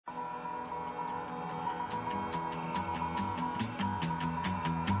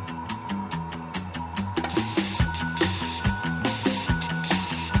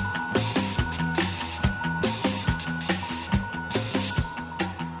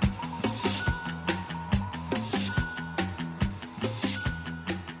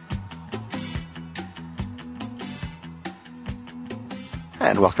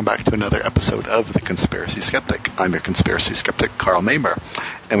And welcome back to another episode of The Conspiracy Skeptic. I'm your Conspiracy Skeptic, Carl Mamer.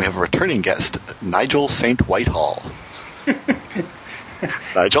 And we have a returning guest, Nigel St. Whitehall.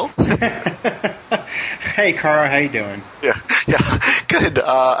 Nigel? Hey, Carl, how you doing? Yeah, good.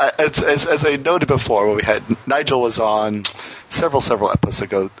 As I noted before, we had Nigel was on several episodes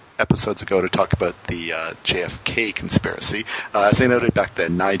ago to talk about the JFK conspiracy. As I noted back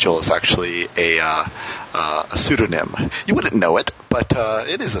then, Nigel is actually a pseudonym. You wouldn't know it, but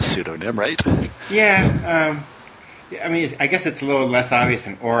it is a pseudonym, right? Yeah. I mean, I guess it's a little less obvious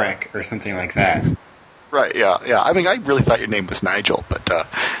than Auric or something like that. Right. Yeah. I mean, I really thought your name was Nigel, but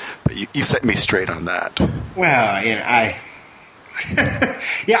you set me straight on that. Well, yeah,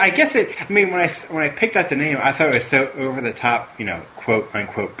 I guess it. I mean, when I picked out the name, I thought it was so over the top, quote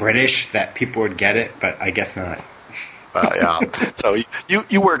unquote British that people would get it, but I guess not. Yeah. So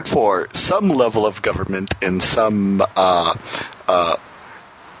you work for some level of government in some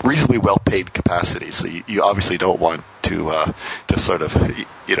reasonably well-paid capacity. So you obviously don't want to sort of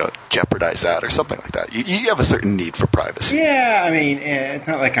jeopardize that or something like that. You have a certain need for privacy. Yeah, I mean, it's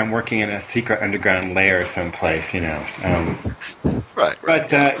not like I'm working in a secret underground lair someplace, Right.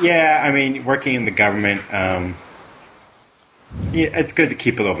 But yeah, I mean, working in the government, it's good to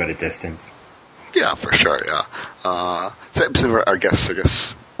keep a little bit of distance. Yeah, for sure. Yeah. Same to our guest, I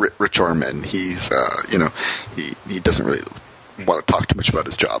guess, Rich Orman. He's he doesn't really want to talk too much about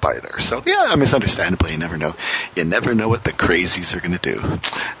his job either. So yeah, I mean, it's understandable. You never know what the crazies are going to do.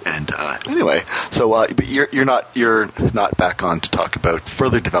 And anyway, so but you're not back on to talk about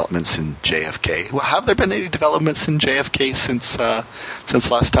further developments in JFK. Well, have there been any developments in JFK since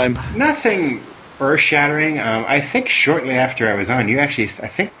last time? Nothing earth-shattering. I think shortly after I was on, you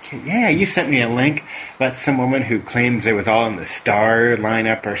sent me a link about some woman who claims it was all in the star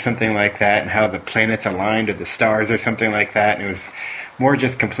lineup or something like that, and how the planets aligned with the stars or something like that, and it was more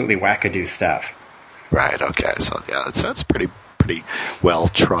just completely wackadoo stuff. Right. Okay. So yeah, that's pretty well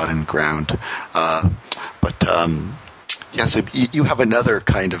trodden ground. Yeah, so you have another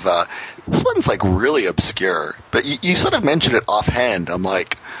kind of this one's like really obscure, but you sort of mentioned it offhand. I'm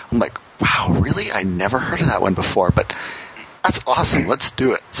like, wow, really? I never heard of that one before, but that's awesome. Let's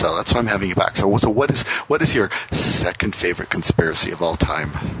do it. So that's why I'm having you back. So what is your second favorite conspiracy of all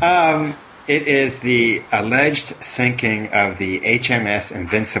time? It is the alleged sinking of the HMS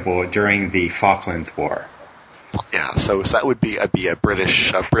Invincible during the Falklands War. Yeah, so that would be a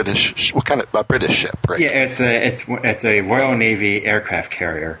British what kind of a British ship, right? Yeah, it's a Royal Navy aircraft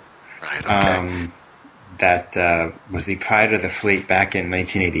carrier. Right. Okay. That was the pride of the fleet back in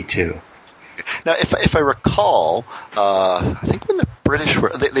 1982. Now, if I recall, I think when the British were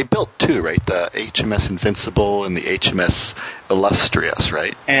they built two, right? The HMS Invincible and the HMS Illustrious,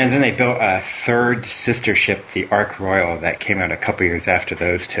 right? And then they built a third sister ship, the Ark Royal, that came out a couple years after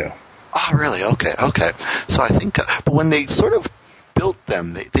those two. Oh, really? Okay. So I think, but when they sort of built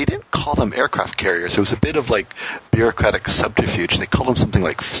them, they didn't call them aircraft carriers. It was a bit of like bureaucratic subterfuge. They called them something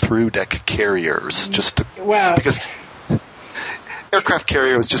like through-deck carriers, because aircraft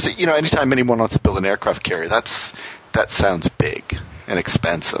carrier was just, anytime anyone wants to build an aircraft carrier, that sounds big and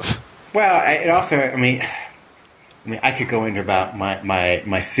expensive. Well, it also, I mean, I could go into about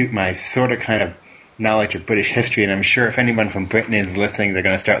my sort of kind of knowledge of British history, and I'm sure if anyone from Britain is listening, they're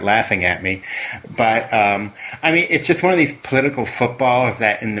going to start laughing at me. But, I mean, it's just one of these political footballs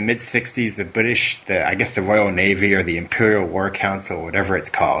that in the mid-'60s, the British, I guess the Royal Navy or the Imperial War Council, whatever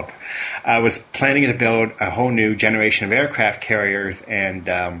it's called, was planning to build a whole new generation of aircraft carriers,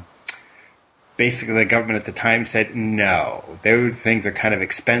 and basically the government at the time said, no, those things are kind of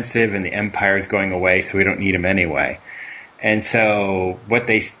expensive and the empire is going away, so we don't need them anyway. And so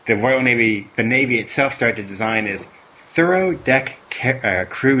the Royal Navy, the Navy itself started to design is thorough deck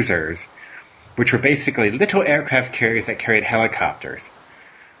cruisers, which were basically little aircraft carriers that carried helicopters.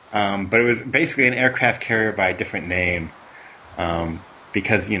 But it was basically an aircraft carrier by a different name,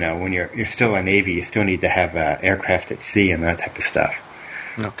 because when you're still a Navy, you still need to have aircraft at sea and that type of stuff.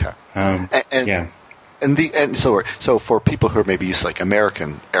 Okay. Yeah. And so for people who are maybe used to like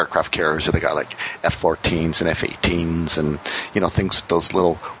American aircraft carriers, they got like F-14s and F-18s and things with those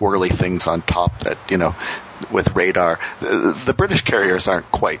little whirly things on top that with radar. The British carriers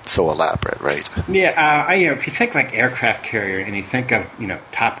aren't quite so elaborate, right? Yeah. If you think like aircraft carrier and you think of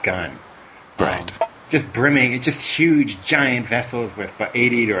Top Gun, right? Just brimming, just huge giant vessels with about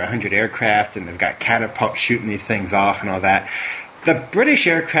 80 to 100 aircraft, and they've got catapults shooting these things off and all that. The British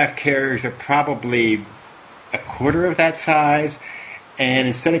aircraft carriers are probably a quarter of that size, and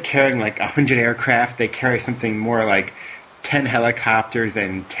instead of carrying like 100 aircraft, they carry something more like 10 helicopters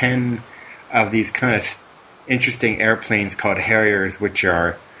and 10 of these kind of interesting airplanes called Harriers, which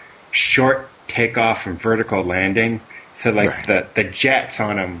are short takeoff and vertical landing. So like the jets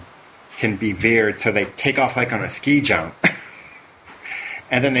on them can be veered, so they take off like on a ski jump.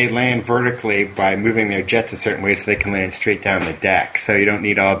 And then they land vertically by moving their jets a certain way so they can land straight down the deck. So you don't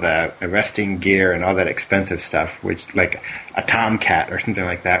need all the arresting gear and all that expensive stuff, which like a Tomcat or something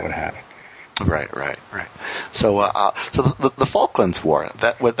like that would have. Right. So, so the Falklands War,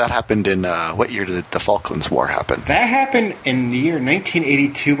 that happened in, what year did the Falklands War happen? That happened in the year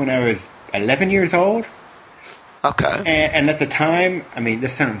 1982 when I was 11 years old. Okay. And at the time, I mean,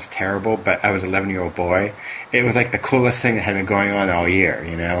 this sounds terrible, but I was an 11-year-old boy. It was like the coolest thing that had been going on all year,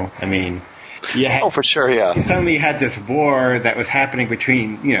 you know? I mean, for sure, yeah. Suddenly you had this war that was happening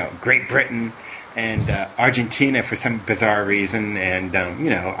between, you know, Great Britain and Argentina for some bizarre reason. And,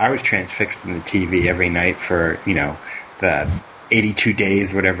 you know, I was transfixed in the TV every night for, you know, the 82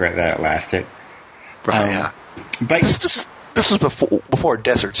 days, whatever that lasted. Right, yeah. But this was before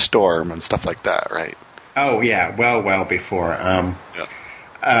Desert Storm and stuff like that, right? Oh, yeah, well before. And,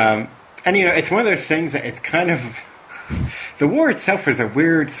 you know, it's one of those things that it's kind of... The war itself was a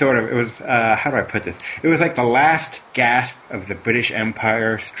weird sort of... It was, how do I put this? It was like the last gasp of the British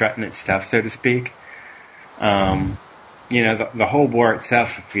Empire strutting its stuff, so to speak. You know, the whole war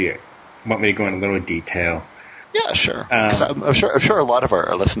itself, if you want me to go into a little detail... Yeah, sure. Because I'm sure a lot of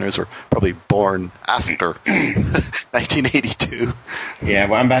our listeners were probably born after 1982. Yeah,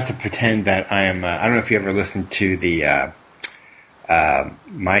 well, I'm about to pretend that I am. I don't know if you ever listened to the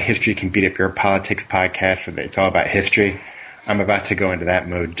My History Can Beat Up Your Politics podcast. It's all about history. I'm about to go into that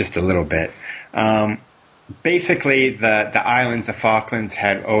mode just a little bit. Basically, the islands, the Falklands,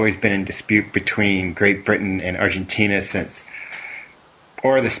 had always been in dispute between Great Britain and Argentina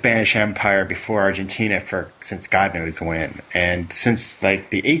or the Spanish Empire before Argentina since God knows when. And since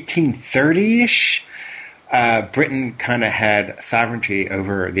like the 1830-ish, Britain kind of had sovereignty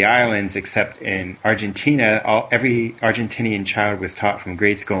over the islands, except in Argentina, every Argentinian child was taught from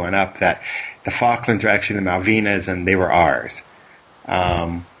grade school and up that the Falklands were actually the Malvinas and they were ours.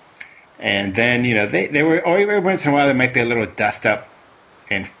 And then, you know, they were, every once in a while there might be a little dust up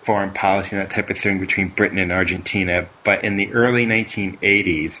and foreign policy and that type of thing between Britain and Argentina. But in the early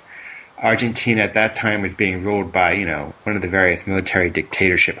 1980s, Argentina at that time was being ruled by, you know, one of the various military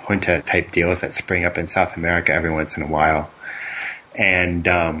dictatorship junta type deals that spring up in South America every once in a while.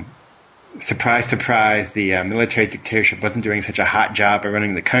 And surprise, surprise, the military dictatorship wasn't doing such a hot job of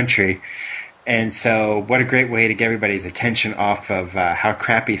running the country. And so what a great way to get everybody's attention off of how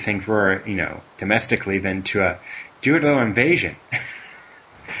crappy things were, you know, domestically than to do a little invasion.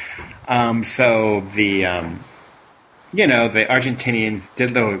 So the, you know, the Argentinians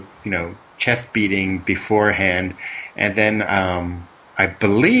did a little, you know, chest beating beforehand. And then I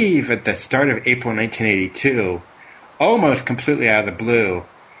believe at the start of April 1982, almost completely out of the blue,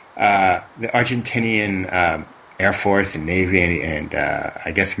 the Argentinian Air Force and Navy and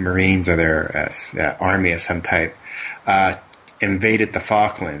I guess Marines or their army of some type invaded the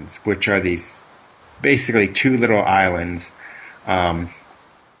Falklands, which are these basically two little islands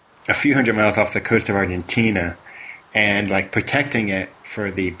a few hundred miles off the coast of Argentina, and like protecting it for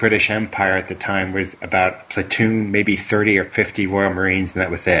the British Empire at the time was about a platoon, maybe 30 or 50 Royal Marines, and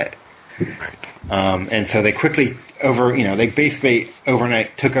that was it. Right. And so they quickly they basically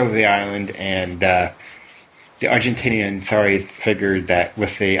overnight took over the island, and the Argentinian authorities figured that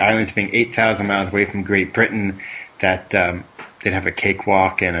with the islands being 8,000 miles away from Great Britain, that they'd have a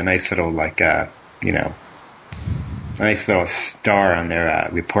cakewalk and a nice little a nice little star on their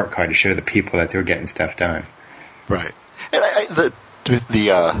report card to show the people that they were getting stuff done. Right. And I think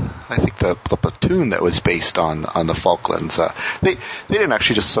the platoon that was based on the Falklands, they didn't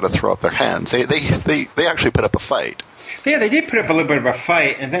actually just sort of throw up their hands. They actually put up a fight. Yeah, they did put up a little bit of a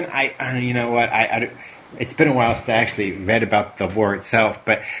fight, and then you know what, it's been a while since I actually read about the war itself,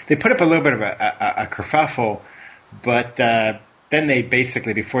 but they put up a little bit of a kerfuffle, but then they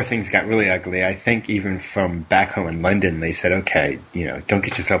basically, before things got really ugly, I think even from back home in London, they said, okay, you know, don't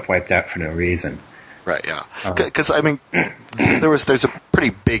get yourself wiped out for no reason. Right, yeah. Because, I mean, there's a pretty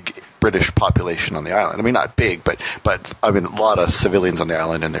big British population on the island. I mean, not big, but I mean, a lot of civilians on the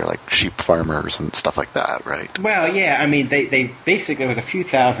island, and they're like sheep farmers and stuff like that, right? Well, yeah, I mean, they basically, it was a few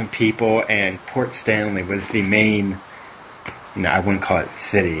thousand people, and Port Stanley was the main, you know, I wouldn't call it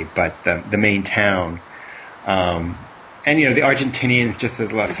city, but the main town. And, you know, the Argentinians, just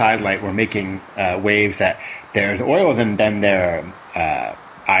as a sidelight, were making waves that there's oil in them there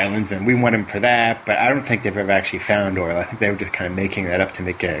islands, and we want them for that, but I don't think they've ever actually found oil. I think they were just kind of making that up to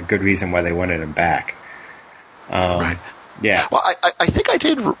make a good reason why they wanted them back. Right. Yeah. Well, I think I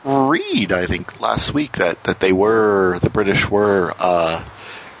did read, I think, last week that the British were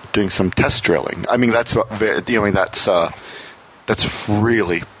doing some test drilling. I mean, that's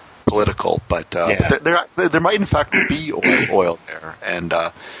really political, but there might in fact be oil there, and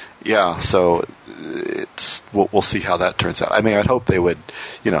so we'll see how that turns out. I mean, I'd hope they would,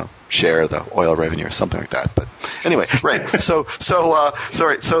 share the oil revenue or something like that. But anyway, right. So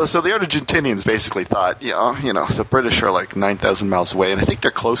the Argentinians basically thought, the British are like 9,000 miles away, and I think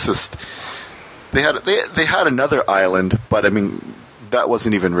their closest they had another island, but I mean that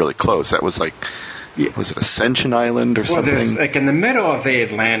wasn't even really close. That was like. Yeah. Was it Ascension Island or something? Well, there's, like in the middle of the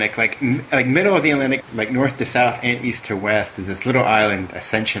Atlantic, like middle of the Atlantic, like north to south and east to west, is this little island,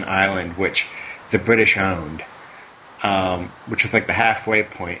 Ascension Island, which the British owned, which was like the halfway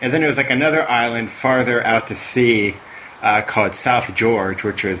point. And then there was like another island farther out to sea called South George,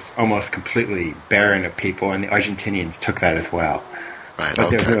 which was almost completely barren of people, and the Argentinians took that as well. Right. But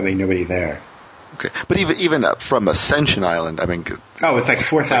there's really nobody there. Okay, but even up from Ascension Island, I mean, it's like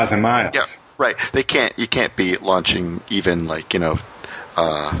 4,000 miles. Yeah. Right, you can't be launching even like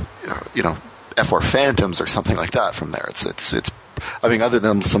F-4 Phantoms or something like that from there. It's I mean, other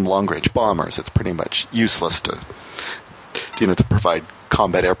than some long range bombers, it's pretty much useless to provide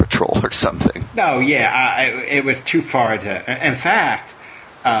combat air patrol or something. No, it was too far to. In fact,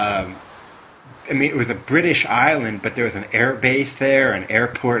 I mean, it was a British island, but there was an air base there, an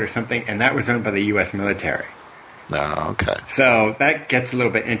airport or something, and that was owned by the U.S. military. Oh, okay. So that gets a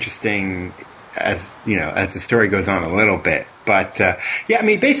little bit interesting as the story goes on a little bit. But, I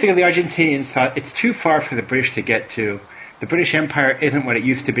mean, basically the Argentinians thought it's too far for the British to get to. The British Empire isn't what it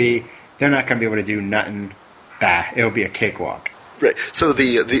used to be. They're not going to be able to do nothing. It'll be a cakewalk. Right. So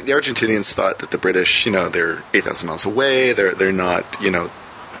the Argentinians thought that the British, they're 8,000 miles away. They're not,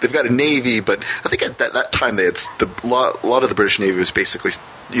 they've got a navy, but I think at that time they had a lot of the British Navy was basically,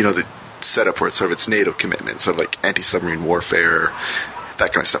 the set up for its NATO commitment, sort of like anti-submarine warfare,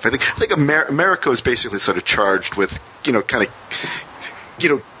 that kind of stuff. I think America was basically sort of charged with,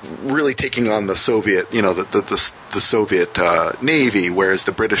 really taking on the Soviet, the Soviet Navy, whereas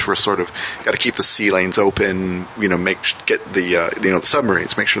the British were sort of got to keep the sea lanes open, get the the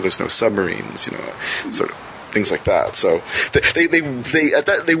submarines, make sure there's no submarines, sort of things like that. So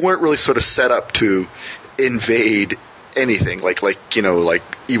they weren't really sort of set up to invade anything like Iwo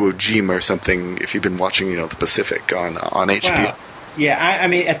Jima or something. If you've been watching, the Pacific on HBO. Wow. Yeah, I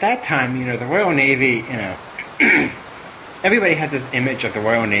mean, at that time, the Royal Navy, everybody has this image of the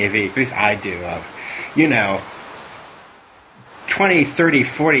Royal Navy, at least I do, of, 20, 30,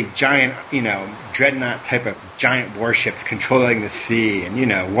 40 giant, dreadnought type of giant warships controlling the sea, and,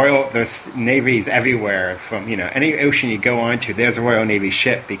 there's navies everywhere from, any ocean you go onto, there's a Royal Navy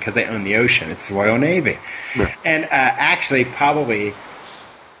ship because they own the ocean. It's the Royal Navy. Yeah. And actually, probably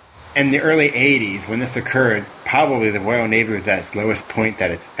in the early 80s, when this occurred, probably the Royal Navy was at its lowest point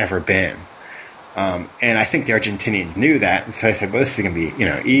that it's ever been. And I think the Argentinians knew that, and so I said, well, this is going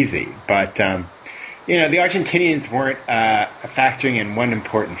to be, easy. But, the Argentinians weren't factoring in one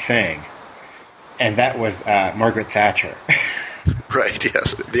important thing, and that was Margaret Thatcher. Right,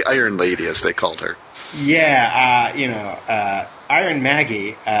 yes. The Iron Lady, as they called her. Yeah, Iron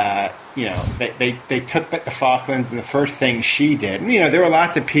Maggie, they took back the Falklands, and the first thing she did, there were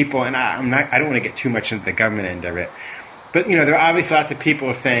lots of people, and I don't want to get too much into the government end of it, but, there are obviously lots of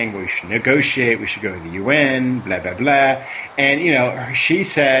people saying, well, we should negotiate, we should go to the UN, blah, blah, blah, and, she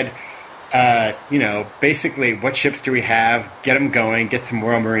said, basically, what ships do we have? Get them going, get some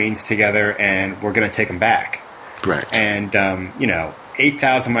Royal Marines together, and we're going to take them back. Right. And,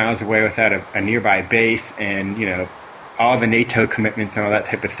 8,000 miles away without a nearby base, and, all the NATO commitments and all that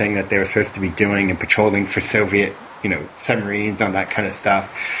type of thing that they were supposed to be doing and patrolling for Soviet, submarines, all that kind of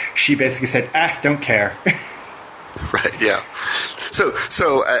stuff. She basically said, don't care. Right, yeah.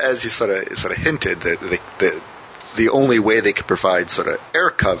 So as you sort of hinted, the only way they could provide sort of air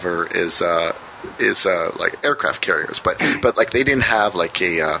cover is like aircraft carriers, but like they didn't have like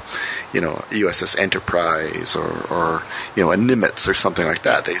a USS Enterprise or a Nimitz or something like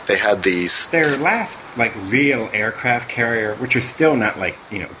that. They had these. Their last like real aircraft carrier, which was still not like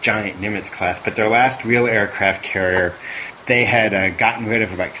giant Nimitz class, but their last real aircraft carrier, they had gotten rid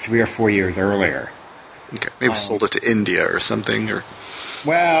of like 3 or 4 years earlier. Okay, maybe sold it to India or something, or.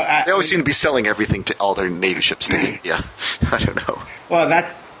 Well, they always seem to be selling everything to all their Navy ships to India. I don't know. Well,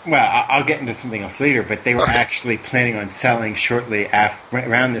 I'll get into something else later, but they were actually planning on selling shortly after,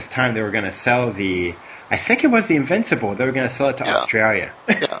 around this time, they were going to sell I think it was the Invincible. They were going to sell it to Australia.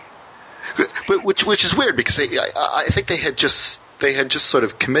 Yeah. But which is weird because I think they had just sort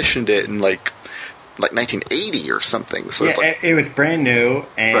of commissioned it and like like 1980 or something. So yeah, it was brand new,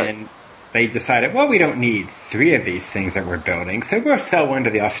 and Right. they decided, well, we don't need 3 of these things that we're building, so we'll sell one to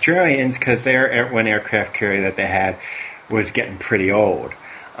the Australians because their one aircraft carrier that they had was getting pretty old.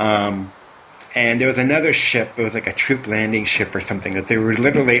 And there was another ship, it was like a troop landing ship or something, that they were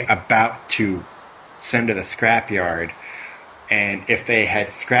literally about to send to the scrapyard. And if they had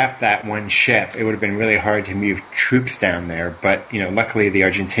scrapped that one ship, it would have been really hard to move troops down there. But, luckily the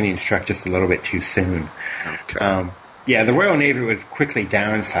Argentinians struck just a little bit too soon. Okay. Yeah, the Royal Navy was quickly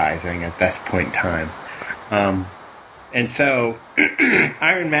downsizing at this point in time. And so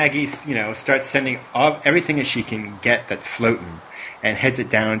Iron Maggie, starts sending everything that she can get that's floating and heads it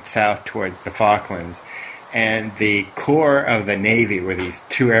down south towards the Falklands. And the core of the Navy were these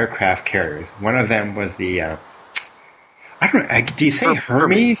 2 aircraft carriers. One of them was the, I don't know, do you say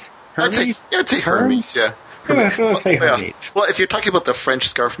Hermes? Hermes? I'd say Hermes, yeah. Let's say Hermes. Yeah. Well, if you're talking about the French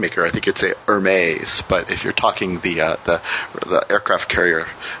scarf maker, I think you'd say Hermes. But if you're talking the aircraft carrier,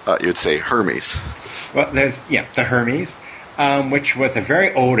 you'd say Hermes. Well, there's the Hermes, which was a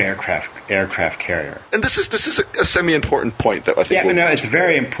very old aircraft carrier. And this is a semi-important point that I think. Yeah, it's a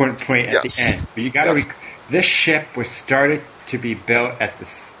very important point at the end. But you got to. This ship was started to be built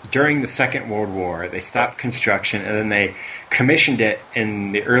during the Second World War. They stopped construction, and then they commissioned it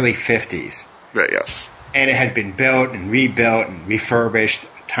in the early 50s. Right. Yes. And it had been built and rebuilt and refurbished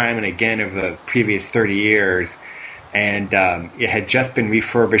time and again over the previous 30 years. And it had just been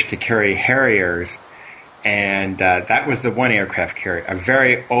refurbished to carry Harriers. And that was the one aircraft carrier, a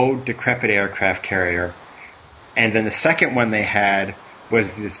very old, decrepit aircraft carrier. And then the second one they had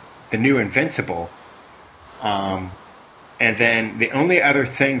was the new Invincible. And then the only other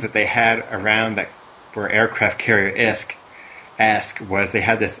things that they had around that were aircraft carrier-esque was they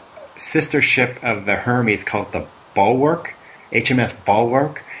had this sister ship of the Hermes called the Bulwark, HMS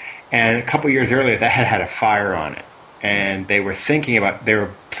Bulwark. And a couple years earlier, that had a fire on it. And they were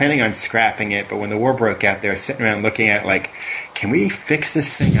planning on scrapping it, but when the war broke out, they were sitting around looking at can we fix this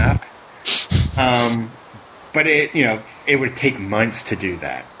thing up? But it would take months to do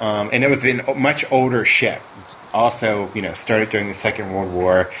that. And it was a much older ship. Also, started during the Second World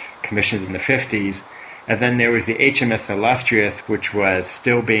War, commissioned in the 50s. And then there was the HMS Illustrious, which was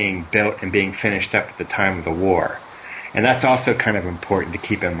still being built and being finished up at the time of the war. And that's also kind of important to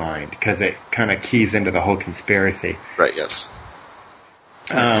keep in mind because it kind of keys into the whole conspiracy. Right, yes.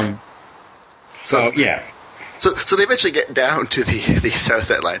 So yeah. So they eventually get down to the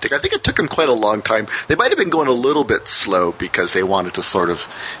South Atlantic. I think it took them quite a long time. They might have been going a little bit slow because they wanted to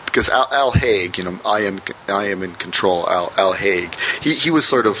because Al Haig, I am in control. Al Haig, he was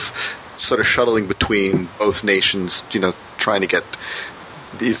sort of shuttling between both nations, trying to get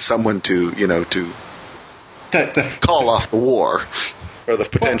someone to call off the war or the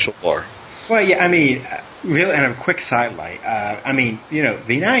potential war. Well, yeah, really, and a quick sidelight. The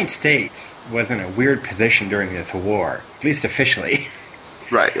United States was in a weird position during this war, at least officially.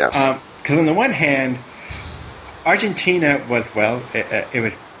 Right. Yes. Because on the one hand, Argentina was it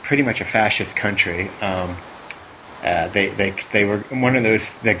was pretty much a fascist country. They were one of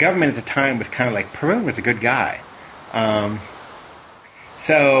those. The government at the time was kind of like Perón was a good guy.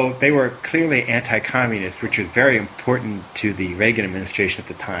 So they were clearly anti-communist, which was very important to the Reagan administration at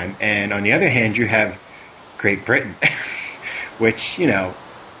the time. And on the other hand, you have Great Britain, which,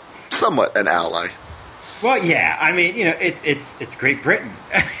 somewhat an ally. Well, yeah. It's Great Britain.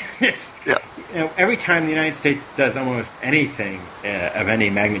 Every time the United States does almost anything of any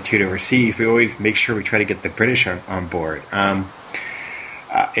magnitude overseas, we always make sure we try to get the British on board.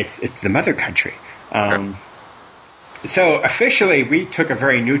 It's the mother country. So officially, we took a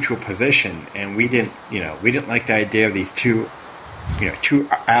very neutral position, and we didn't like the idea of these two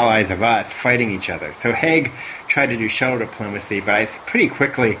allies of us fighting each other. So Haig tried to do shuttle diplomacy, but pretty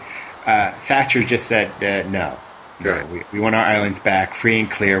quickly, Thatcher just said no. We want our islands back, free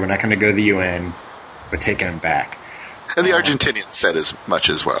and clear. We're not going to go to the UN. We're taking them back. And the Argentinians said as much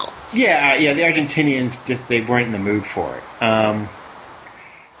as well. Yeah. The Argentinians they weren't in the mood for it.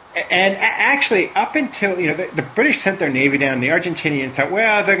 And actually, up until, the British sent their navy down, the Argentinians thought,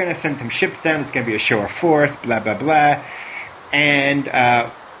 well, they're going to send some ships down, it's going to be a show of force, blah, blah, blah. And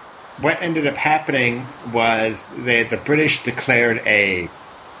what ended up happening was the British declared I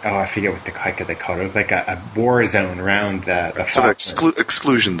forget what they called it. It was like a war zone around the Falklands.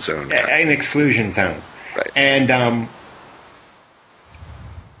 Exclusion zone. Yeah. An exclusion zone. Right. And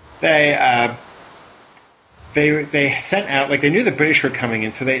they sent out, they knew the British were coming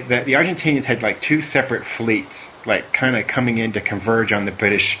in, so the Argentinians had 2 separate fleets, kind of coming in to converge on the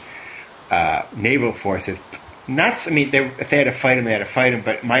British naval forces. if they had to fight him, they had to fight him.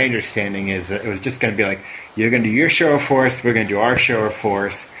 But my understanding is that it was just going to be like, you're going to do your show of force, we're going to do our show of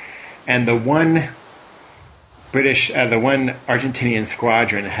force. And the one Argentinian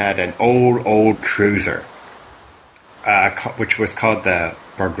squadron had an old cruiser, which was called the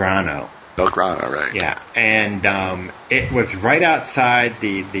Belgrano. Belgrano, right? Yeah, and it was right outside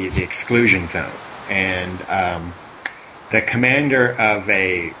the exclusion zone, and the commander of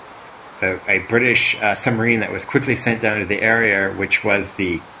a British submarine that was quickly sent down to the area, which was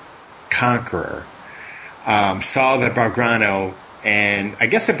the Conqueror, saw the Belgrano, and I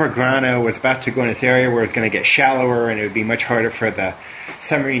guess the Belgrano was about to go in this area where it was going to get shallower, and it would be much harder for the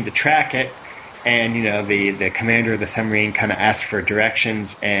submarine to track it. And, the commander of the submarine kind of asked for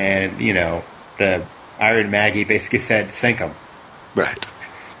directions, and, the Iron Maggie basically said, sink them. Right.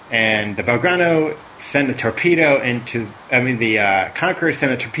 And the Belgrano sent a torpedo the Conqueror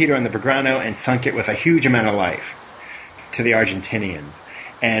sent a torpedo on the Belgrano and sunk it with a huge amount of life to the Argentinians.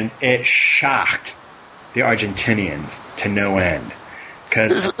 And it shocked the Argentinians to no end.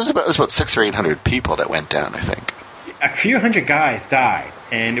 It was about 600 or 800 people that went down, I think. A few hundred guys died,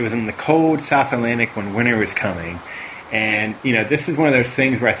 and it was in the cold South Atlantic when winter was coming. And, this is one of those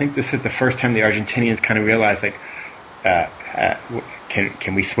things where I think this is the first time the Argentinians kind of realized, like,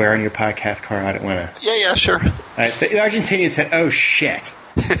 can we swear on your podcast, Carl? I don't want to. Yeah, sure. The Argentinians said, oh, shit.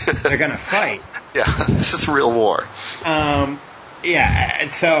 They're going to fight. Yeah, this is real war. And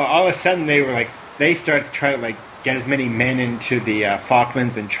so all of a sudden they started to try to, get as many men into the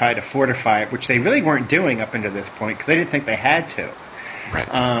Falklands and try to fortify it, which they really weren't doing up until this point because they didn't think they had to.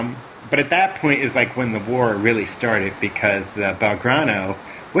 Right. But at that point is when the war really started, because the Belgrano,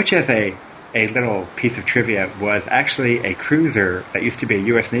 which is a little piece of trivia, was actually a cruiser that used to be a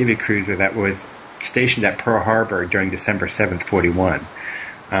U.S. Navy cruiser that was stationed at Pearl Harbor during December 7th, 41.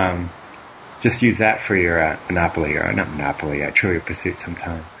 Just use that for your Monopoly, or not Monopoly, Trivial Pursuit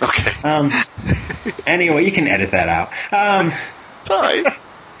sometime. Okay. Anyway, you can edit that out. It's all right.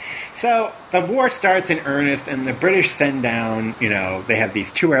 So the war starts in earnest, and the British send down, they have these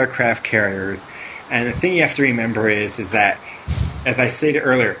 2 aircraft carriers. And the thing you have to remember is that, as I stated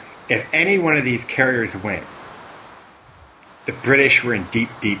earlier, if any one of these carriers went, the British were in deep,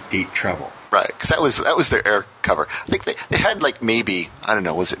 deep, deep trouble. Right, because that was their air cover. I think they had maybe, I don't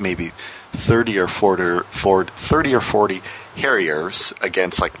know, was it maybe 30 or 40 Harriers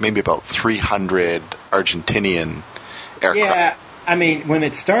against maybe about 300 Argentinian aircraft. Yeah, I mean, when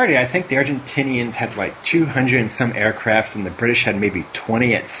it started, I think the Argentinians had 200 and some aircraft, and the British had maybe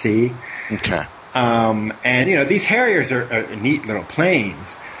 20 at sea. Okay. And these Harriers are neat little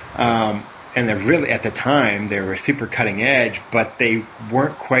planes. And they're really, at the time, they were super cutting edge, but they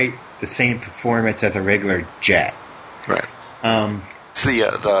weren't quite the same performance as a regular jet. Right. So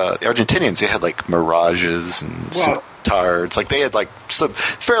the Argentinians, they had Mirages and Tards. They had some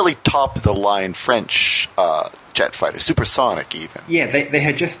fairly top of the line French jet fighters, supersonic even. Yeah, they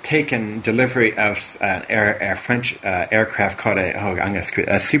had just taken delivery of an French aircraft called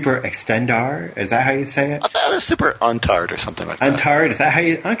a Super Extendar. Is that how you say it? I thought it was Super Untard or something like that. Untard, is that how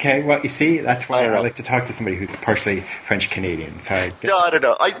you... Okay, well, you see, that's why I like to talk to somebody who's partially French-Canadian. So no, I don't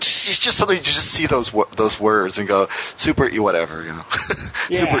know. It's just something you just see those words and go, Super whatever, Yeah.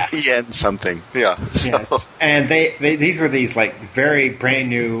 Super EN something. Yeah. Yes. So. And these were these very brand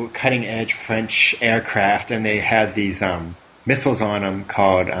new cutting edge French aircraft, and they had these missiles on them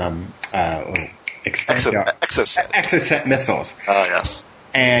called Exocet missiles. Oh, yes.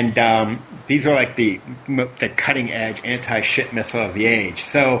 And these were the cutting edge anti-ship missile of the age.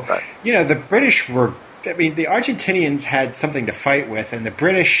 So, right. The British were... I mean, the Argentinians had something to fight with, and the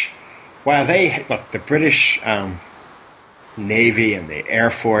British... While the British... Navy and the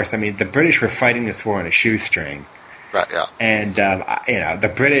Air Force. I mean, the British were fighting this war on a shoestring. Right, yeah. And, the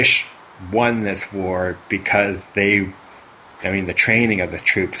British won this war because the training of the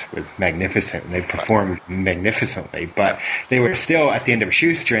troops was magnificent, and they performed magnificently, but they were still, at the end of a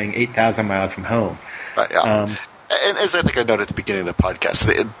shoestring, 8,000 miles from home. Right, yeah. And as I think I noted at the beginning of the podcast,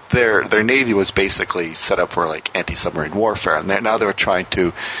 their Navy was basically set up for, anti-submarine warfare, and now they're trying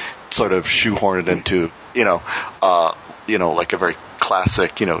to sort of shoehorn it into, a very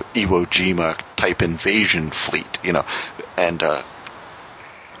classic, Iwo Jima type invasion fleet, and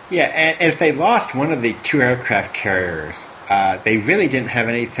and if they lost one of the 2 aircraft carriers, they really didn't have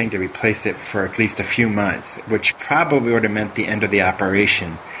anything to replace it for at least a few months, which probably would have meant the end of the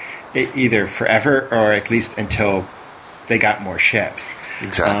operation, either forever or at least until they got more ships.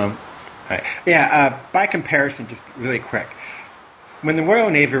 Exactly. Right. By comparison, just really quick, when the Royal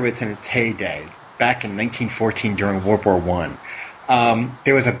Navy was in its heyday, back in 1914 during World War I,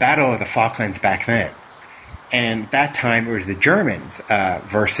 there was a battle of the Falklands back then. And that time it was the Germans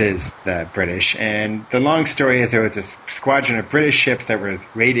versus the British. And the long story is there was a squadron of British ships that were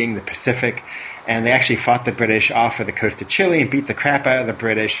raiding the Pacific, and they actually fought the British off of the coast of Chile and beat the crap out of the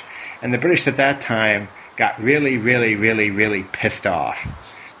British. And the British at that time got really, really, really, really pissed off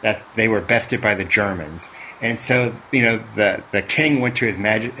that they were bested by the Germans. And so, the king went to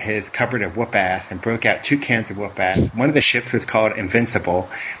his cupboard of whoop-ass and broke out 2 cans of whoop-ass. One of the ships was called Invincible,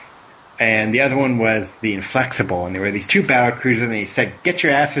 and the other one was the Inflexible. And there were these 2 battle cruisers, and he said, get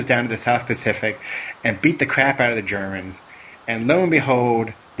your asses down to the South Pacific and beat the crap out of the Germans. And lo and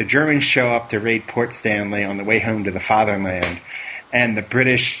behold, the Germans show up to raid Port Stanley on the way home to the fatherland. And the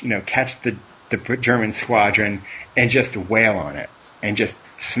British, catch the German squadron and just wail on it. And just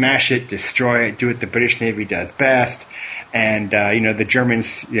smash it, destroy it, do what the British Navy does best. And, the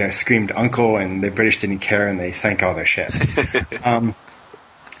Germans screamed uncle, and the British didn't care, and they sank all their ships.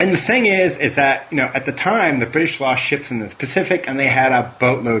 And the thing is that, at the time, the British lost ships in the Pacific, and they had a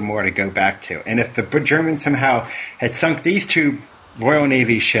boatload more to go back to. And if the Germans somehow had sunk these 2 Royal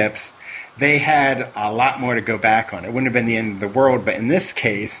Navy ships, they had a lot more to go back on. It wouldn't have been the end of the world, but in this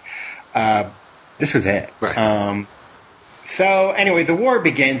case, this was it. Right. So anyway, the war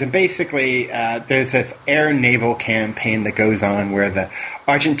begins, and basically there's this air-naval campaign that goes on where the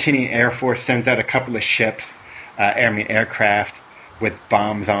Argentinian Air Force sends out a couple of ships, aircraft, with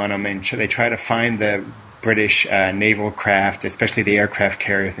bombs on them, and they try to find the British naval craft, especially the aircraft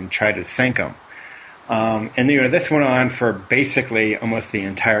carriers, and try to sink them. And this went on for basically almost the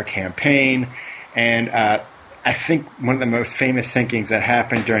entire campaign, and I think one of the most famous sinkings that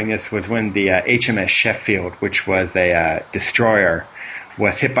happened during this was when the HMS Sheffield, which was a destroyer,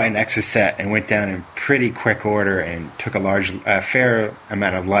 was hit by an Exocet and went down in pretty quick order and took a fair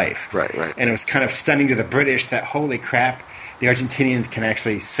amount of life. Right. And it was kind of stunning to the British that, holy crap, the Argentinians can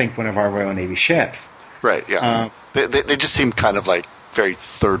actually sink one of our Royal Navy ships. Right, yeah. They just seem kind of like very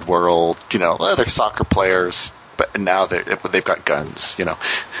third world, they're soccer players, but now they've got guns,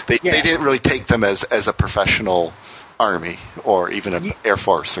 They didn't really take them as a professional army or even an Air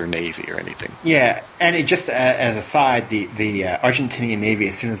Force or Navy or anything. Yeah, and it just as a side, the Argentinian Navy,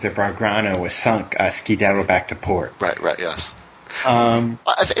 as soon as the Belgrano was sunk, skedaddled back to port. Right, yes. I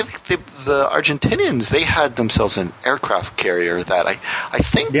think the Argentinians, they had themselves an aircraft carrier that I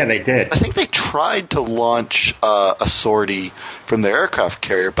think... Yeah, they did. I think they tried to launch a sortie from their aircraft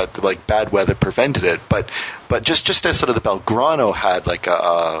carrier, but bad weather prevented it. But just as sort of the Belgrano had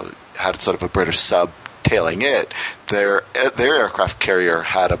had sort of a British sub tailing it, their aircraft carrier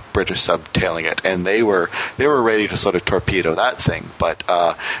had a British sub tailing it, and they were ready to sort of torpedo that thing. But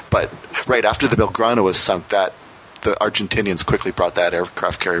right after the Belgrano was sunk, the Argentinians quickly brought that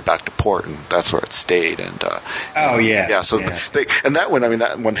aircraft carrier back to port, and that's where it stayed. And that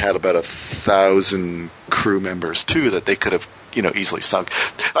one had about 1,000 crew members too that they could have easily sunk.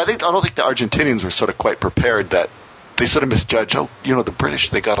 I don't think the Argentinians were sort of quite prepared that they sort of misjudged. The British,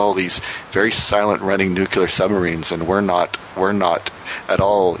 they got all these very silent running nuclear submarines, and we're not at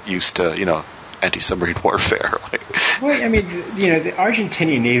all used to anti-submarine warfare. Well, I mean, the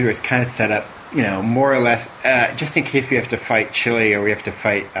Argentinian Navy was kind of set up, more or less, just in case we have to fight Chile or we have to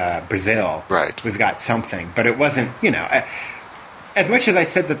fight Brazil. Right. We've got something. But it wasn't, as much as I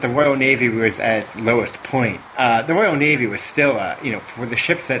said that the Royal Navy was at its lowest point, the Royal Navy was still, for the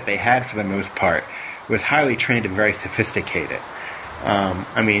ships that they had for the most part, was highly trained and very sophisticated.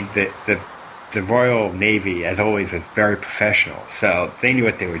 The Royal Navy, as always, was very professional, so they knew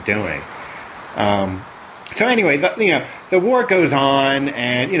what they were doing. So anyway, the war goes on,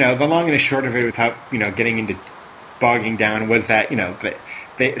 and the long and the short of it, without getting into bogging down, was that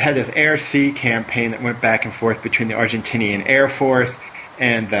they had this air-sea campaign that went back and forth between the Argentinian Air Force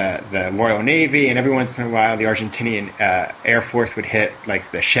and the Royal Navy, and every once in a while the Argentinian Air Force would hit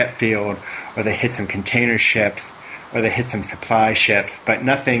the Sheffield, or they hit some container ships, or they hit some supply ships, but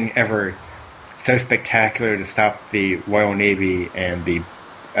nothing ever so spectacular to stop the Royal Navy and the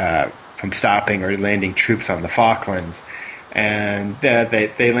from stopping or landing troops on the Falklands. And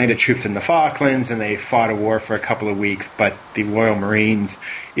they landed troops in the Falklands, and they fought a war for a couple of weeks, but the Royal Marines,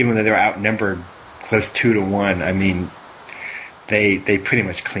 even though they were outnumbered close 2-1, they pretty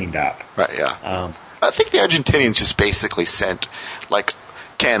much cleaned up. Right, yeah. I think the Argentinians just basically sent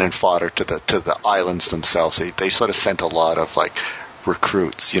cannon fodder to the islands themselves. They sort of sent a lot of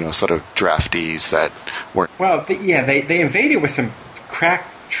recruits, sort of draftees that weren't... Well, they invaded with some crack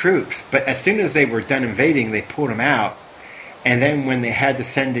troops, but as soon as they were done invading, they pulled them out. And then when they had to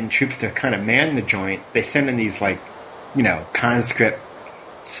send in troops to kind of man the joint, they sent in these conscript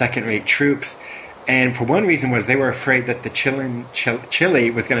second-rate troops. And for one reason was they were afraid that the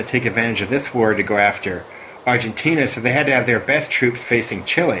Chile was going to take advantage of this war to go after Argentina, so they had to have their best troops facing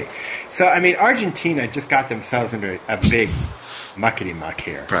Chile. So, I mean, Argentina just got themselves into a big muckety-muck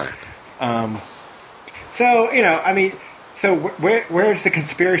here. Right. So, I mean, so where's the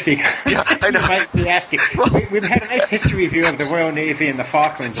conspiracy? Yeah, I know. You might be asking. We've had a nice history review of the Royal Navy and the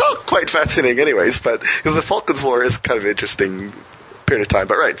Falklands. It's all quite fascinating anyways, but the Falklands War is kind of interesting period of time.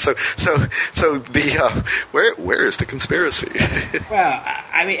 But right, so the where is the conspiracy? Well,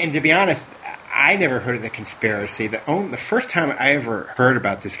 I mean, and to be honest, I never heard of the conspiracy. The first time I ever heard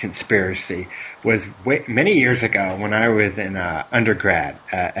about this conspiracy was many years ago when I was in undergrad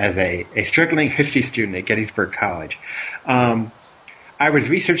as a struggling history student at Gettysburg College. I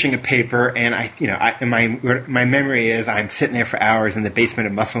was researching a paper, and my memory is I'm sitting there for hours in the basement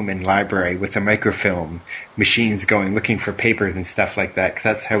of Musselman Library with the microfilm machines going, looking for papers and stuff like that, because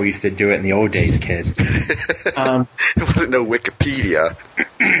that's how we used to do it in the old days, kids. There wasn't no Wikipedia.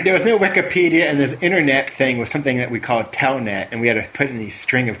 There was no Wikipedia, and this internet thing was something that we called Telnet, and we had to put in these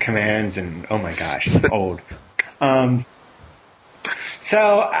string of commands, and oh my gosh, it's old.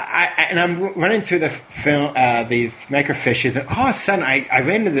 So I'm running through the film, these microfiches, and all of a sudden I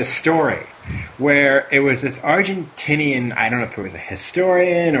ran into this story where it was this Argentinian, I don't know if it was a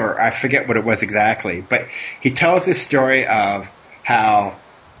historian or I forget what it was exactly, but he tells this story of how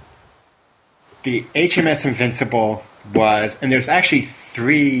the HMS Invincible was, and there's actually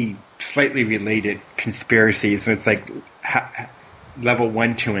 3 slightly related conspiracies. So it's like level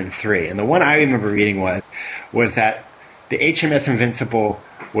 1, 2, and 3. And the one I remember reading was that the HMS Invincible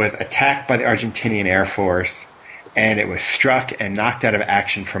was attacked by the Argentinian Air Force, and it was struck and knocked out of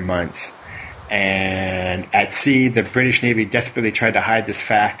action for months. And at sea, the British Navy desperately tried to hide this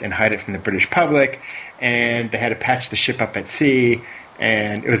fact and hide it from the British public, and they had to patch the ship up at sea.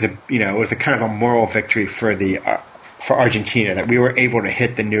 And it was a kind of a moral victory for Argentina that we were able to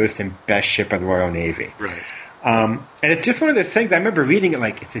hit the newest and best ship of the Royal Navy. Right. And it's just one of those things. I remember reading it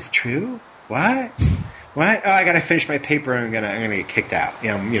like, is this true? What? What? Oh, I got to finish my paper and I'm gonna get kicked out.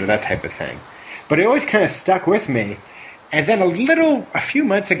 That type of thing. But it always kind of stuck with me. And then a few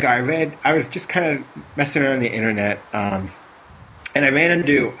months ago, I was just kind of messing around on the internet, and I ran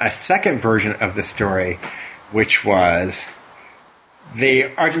into a second version of the story, which was the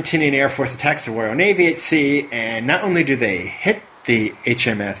Argentinian Air Force attacks the Royal Navy at sea, and not only do they hit the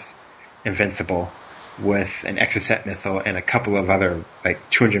HMS Invincible with an Exocet missile and a couple of other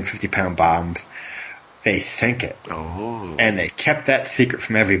 250-pound bombs, they sink it. Oh. And they kept that secret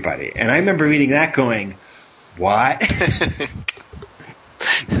from everybody. And I remember reading that going, what?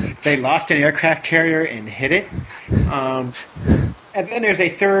 They lost an aircraft carrier and hit it? And then there's a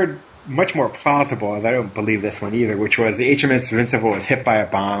third, much more plausible, as I don't believe this one either, which was the HMS Invincible was hit by a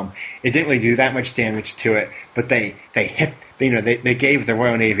bomb. It didn't really do that much damage to it, but they gave the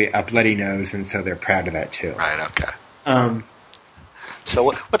Royal Navy a bloody nose, and so they're proud of that too. Right, okay. So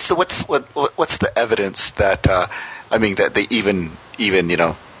what's the evidence that that they even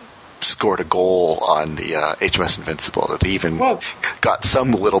scored a goal on the HMS Invincible, that they even got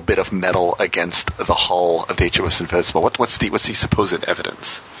some little bit of metal against the hull of the HMS Invincible? What's the supposed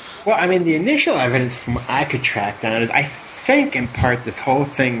evidence? Well, I mean, the initial evidence from what I could track down is, I think in part this whole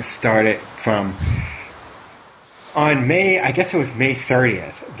thing started from on May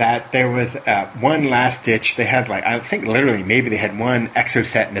 30th, that there was one last ditch. They had I think literally maybe they had one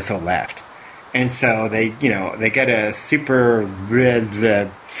Exocet missile left. And so they get a super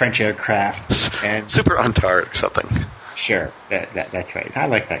French aircraft and Super Antard or something. Sure, that's right. I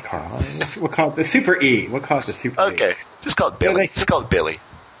like that, Carl. We'll call it the Super E. We'll call it the Super E. Okay, just call it Billy. Just call it Billy.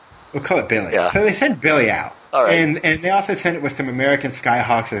 We'll call it Billy. Yeah. So they sent Billy out. All right. And they also sent it with some American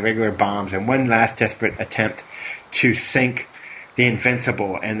Skyhawks and regular bombs and one last desperate attempt to sink the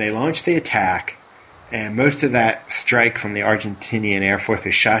Invincible. And they launched the attack, and most of that strike from the Argentinian Air Force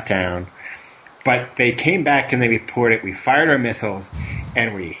was shot down. But they came back and they reported, we fired our missiles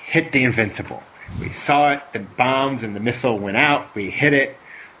and we hit the Invincible. We saw it, the bombs and the missile went out, we hit it,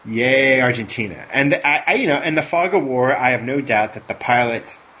 yay, Argentina. And in the fog of war, I have no doubt that the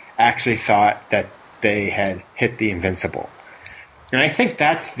pilots actually thought that they had hit the Invincible. And I think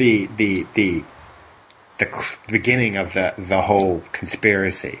that's the beginning of the whole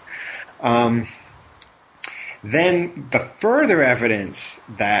conspiracy. Then the further evidence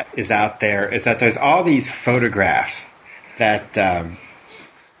that is out there is that there's all these photographs that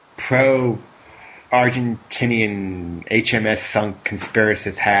pro-Argentinian HMS sunk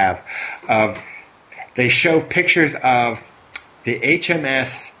conspiracists have. They show pictures of the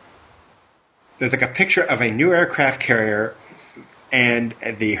HMS. There's a picture of a new aircraft carrier and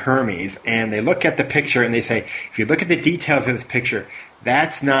the Hermes, and they look at the picture and they say, if you look at the details of this picture,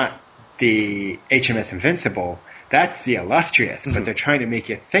 that's not the HMS Invincible, that's the Illustrious, but they're trying to make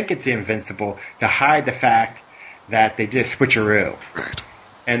you think it's the Invincible to hide the fact that they did a switcheroo. Right.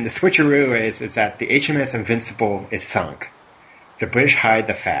 And the switcheroo is that the HMS Invincible is sunk. The British hide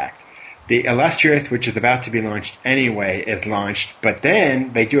the fact. The Illustrious, which is about to be launched anyway, is launched, but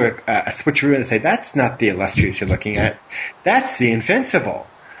then they do a switcheroo and say, that's not the Illustrious you're looking at, that's the Invincible.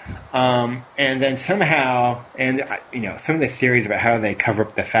 And then somehow, and some of the theories about how they cover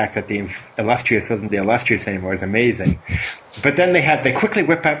up the fact that the Illustrious wasn't the Illustrious anymore is amazing. But then they quickly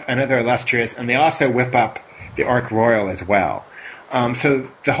whip up another Illustrious, and they also whip up the Ark Royal as well. So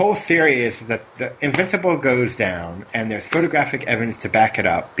the whole theory is that the Invincible goes down, and there's photographic evidence to back it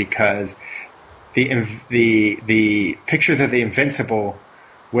up because the pictures of the Invincible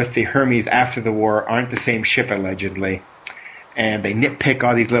with the Hermes after the war aren't the same ship allegedly. And they nitpick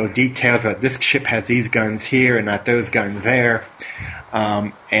all these little details about this ship has these guns here and not those guns there.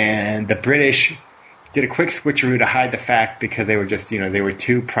 And the British did a quick switcheroo to hide the fact because they were just, they were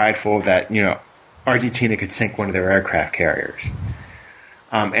too prideful that, Argentina could sink one of their aircraft carriers.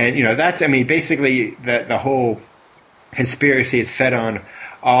 That's, basically the whole conspiracy is fed on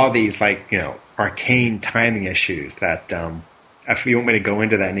all these, arcane timing issues that, if you want me to go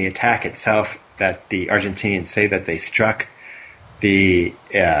into that in the attack itself, that the Argentinians say that they struck the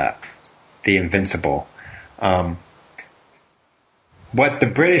Invincible. What the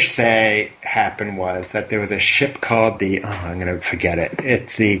British say happened was that there was a ship called I'm going to forget it.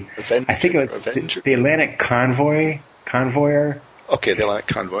 It's I think it was the Atlantic Convoyer. Okay, the Atlantic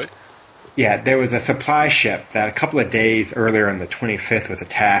Convoy. Yeah, there was a supply ship that a couple of days earlier on the 25th was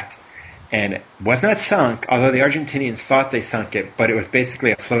attacked and was not sunk, although the Argentinians thought they sunk it, but it was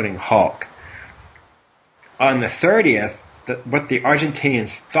basically a floating hulk. On the 30th, what the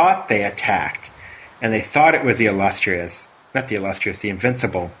Argentinians thought they attacked, and they thought it was the Illustrious, not the Illustrious, the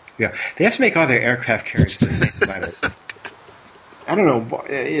Invincible. Yeah, they have to make all their aircraft carriers the same letter. I don't know.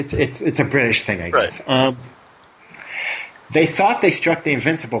 It's a British thing, I guess. Right. They thought they struck the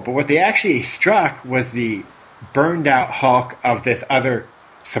Invincible, but what they actually struck was the burned out hulk of this other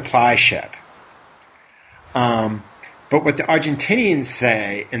supply ship. But what the Argentinians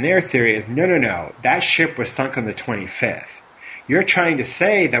say in their theory is, no, that ship was sunk on the 25th. You're trying to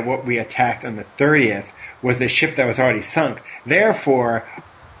say that what we attacked on the 30th was a ship that was already sunk. Therefore,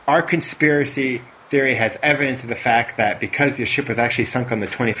 our conspiracy theory has evidence of the fact that because the ship was actually sunk on the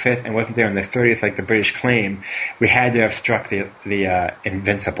 25th and wasn't there on the 30th like the British claim, we had to have struck the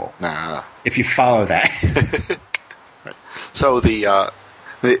Invincible. If you follow that. Right. So the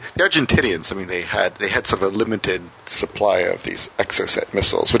Argentinians, they had sort of a limited supply of these Exocet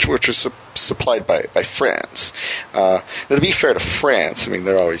missiles, which were supplied by France. Now, to be fair to France,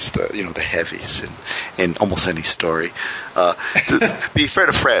 they're always the heavies in almost any story. To be fair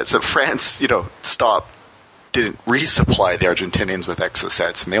to France, so France, didn't resupply the Argentinians with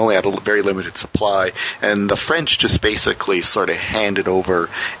Exocets, and they only had a very limited supply, and the French just basically sort of handed over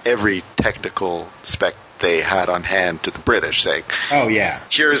every technical spec they had on hand to the British, saying, "Oh yeah,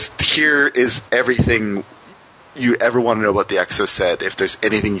 here is everything you ever want to know about the Exocet. If there's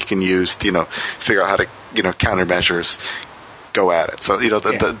anything you can use, figure out how to, countermeasures, go at it." So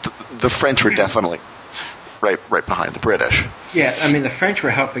the French were definitely right behind the British. Yeah, the French were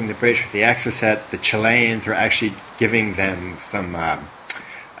helping the British with the Exocet. The Chileans were actually giving them some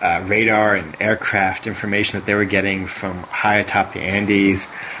radar and aircraft information that they were getting from high atop the Andes.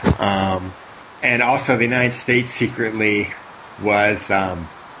 And also the United States secretly was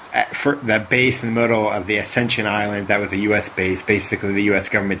for that base in the middle of the Ascension Island. That was a U.S. base. Basically, the U.S.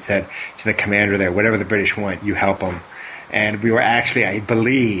 government said to the commander there, whatever the British want, you help them. And we were actually, I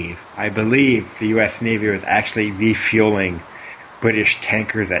believe the U.S. Navy was actually refueling British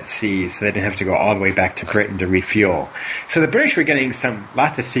tankers at sea, so they didn't have to go all the way back to Britain to refuel. So the British were getting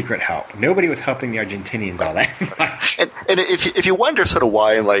lots of secret help. Nobody was helping the Argentinians all that much. And if you wonder sort of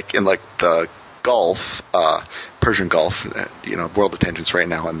why, in the Gulf, Persian Gulf, world attention's right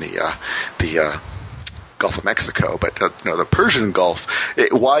now on the Gulf of Mexico, but the Persian Gulf,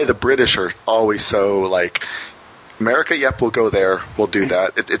 why the British are always so America, yep, we'll go there, we'll do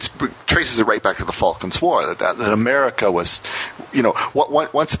that. It traces it right back to the Falklands War, that America was,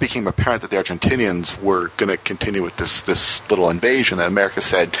 once it became apparent that the Argentinians were going to continue with this little invasion, that America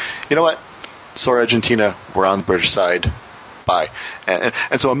said, you know what, sorry Argentina, we're on the British side, bye. And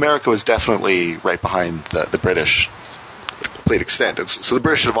so America was definitely right behind the British to a complete extent. And so the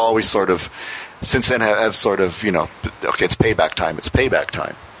British have always sort of, since then, have sort of, okay, it's payback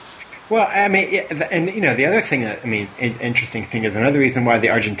time. Well, and the other thing interesting thing is another reason why the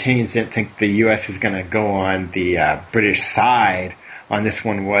Argentinians didn't think the U.S. was going to go on the British side on this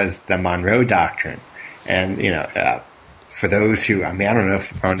one was the Monroe Doctrine. And, for those who, I don't know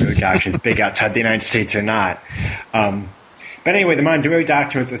if the Monroe Doctrine is big outside the United States or not. But anyway, the Monroe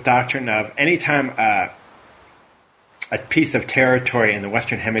Doctrine was this doctrine of anytime a piece of territory in the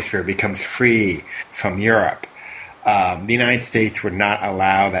Western Hemisphere becomes free from Europe, the United States would not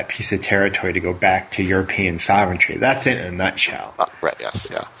allow that piece of territory to go back to European sovereignty. That's it in a nutshell. Right, yes,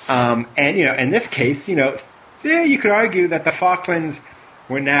 yeah. And, in this case, you could argue that the Falklands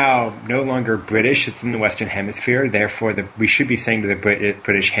were now no longer British. It's in the Western Hemisphere. Therefore, we should be saying to the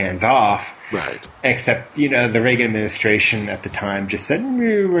British, hands off. Right. Except, the Reagan administration at the time just said,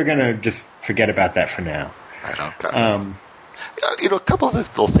 we're going to just forget about that for now. Right, okay. A couple of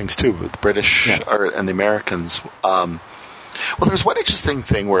little things, too, with the British and the Americans. Well, there's one interesting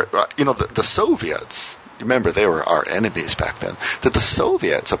thing where, the Soviets, remember, they were our enemies back then, that the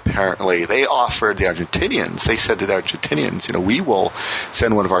Soviets apparently, they offered the Argentinians, they said to the Argentinians, we will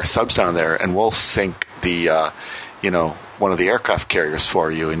send one of our subs down there and we'll sink the, one of the aircraft carriers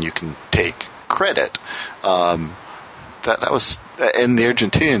for you and you can take credit. That was, and the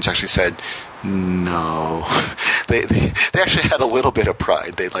Argentinians actually said, no. They actually had a little bit of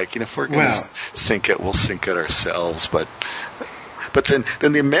pride. They if we're going to sink it, we'll sink it ourselves. But then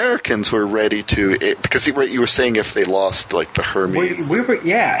the Americans were ready to, because you were saying if they lost the Hermes. We were,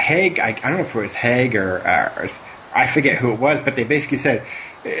 Haig. I don't know if it was Haig or I forget who it was, but they basically said,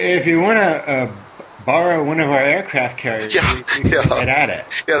 if you want to borrow one of our aircraft carriers, you can get at it.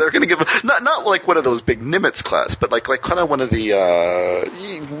 Yeah, they're going to give them, not like one of those big Nimitz class, but like kind of one of the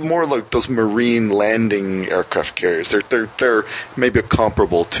more like those marine landing aircraft carriers. They're maybe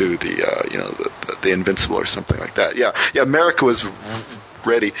comparable to the Invincible or something like that. Yeah. America was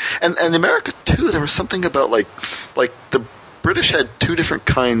ready, and America too. There was something about like the British had two different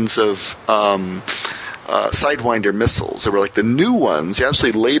kinds of Sidewinder missiles. There were the new ones, the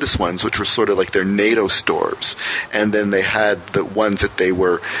absolutely latest ones, which were sort of like their NATO stores, and then they had the ones that they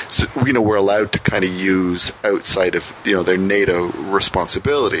were allowed to kind of use outside of their NATO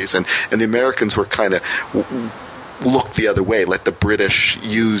responsibilities, and the Americans were kind of looked the other way, let the British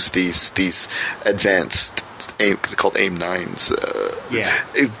use these advanced called AIM-9s.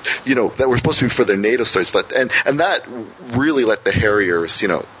 That were supposed to be for their NATO stores, and that really let the Harriers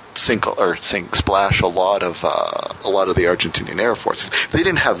splash a lot of the Argentinian Air Force. If they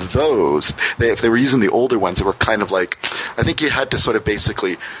didn't have those, if they were using the older ones, they were kind of like, I think you had to sort of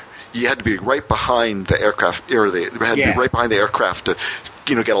basically, you had to be right behind the aircraft, or they had to be right behind the aircraft to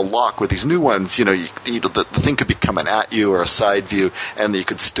get a lock. With these new ones, the thing could be coming at you or a side view, and you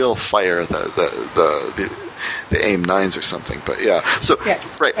could still fire the AIM-9s or something. But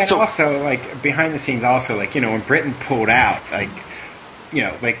right. And also behind the scenes, also when Britain pulled out, I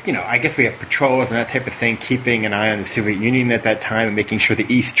guess we have patrols and that type of thing, keeping an eye on the Soviet Union at that time and making sure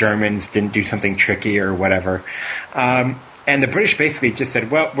the East Germans didn't do something tricky or whatever. And the British basically just said,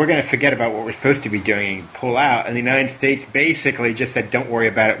 well, we're going to forget about what we're supposed to be doing and pull out. And the United States basically just said, don't worry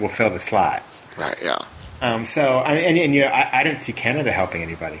about it, we'll fill the slot. Right, yeah. I didn't see Canada helping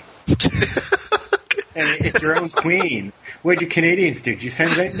anybody. And it's your own queen. What did you Canadians do? Did you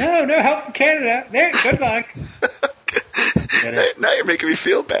send it? No, help Canada. There, good luck. Now you're making me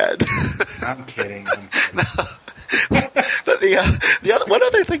feel bad. I'm kidding. No. But the other one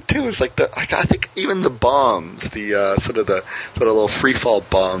other thing too is I think even the bombs, the sort of little free fall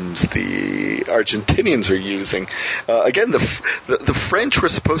bombs the Argentinians were using. Again, the French were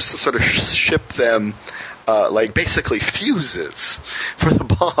supposed to sort of ship them basically fuses for the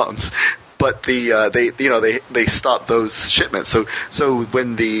bombs. But they stopped those shipments. So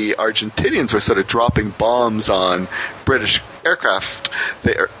when the Argentinians were sort of dropping bombs on British aircraft,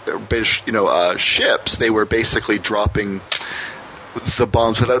 British ships, they were basically dropping the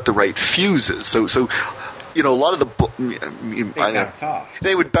bombs without the right fuses. So a lot of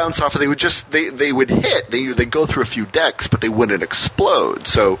they would bounce off, and they would hit. They'd go through a few decks, but they wouldn't explode.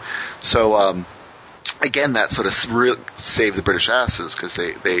 So. Again, that sort of saved the British asses, because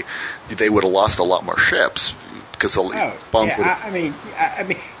they would have lost a lot more ships because the bombs would have. I mean,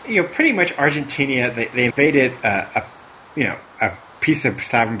 pretty much Argentina, they invaded a piece of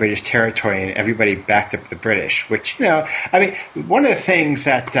sovereign British territory, and everybody backed up the British. Which one of the things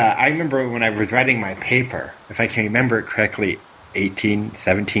that I remember when I was writing my paper, if I can remember it correctly,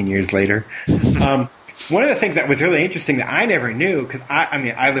 17 years later. One of the things that was really interesting that I never knew, because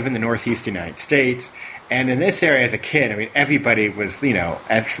I live in the Northeast United States, and in this area as a kid, everybody was,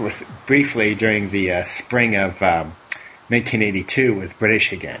 briefly during the spring of 1982 was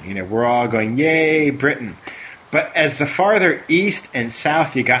British again. We're all going, yay, Britain. But as the farther east and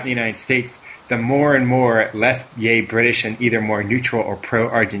south you got in the United States, the more and more less yay British and either more neutral or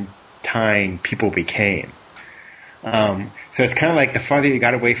pro-Argentine people became. So it's kind of like the farther you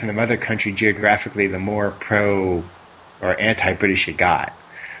got away from the mother country geographically, the more pro or anti-British you got.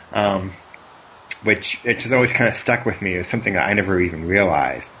 Which it just always kind of stuck with me. It was something that I never even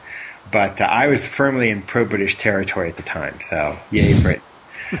realized. But I was firmly in pro-British territory at the time, so yay Brit.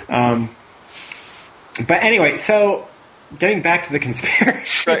 But anyway, so getting back to the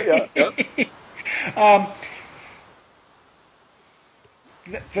conspiracy. Right, yeah.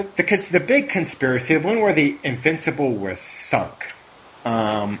 The big conspiracy, the one where the Invincible was sunk,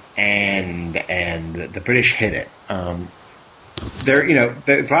 and the British hid it.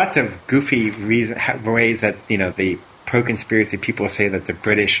 There's lots of goofy ways that the pro-conspiracy people say that the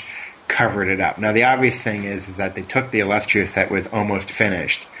British covered it up. Now, the obvious thing is that they took the Illustrious that was almost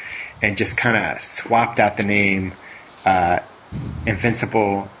finished and just kind of swapped out the name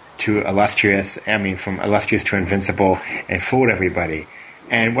Invincible to Illustrious. I mean, from Illustrious to Invincible, and fooled everybody.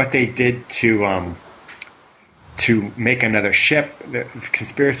 And what they did to make another ship, the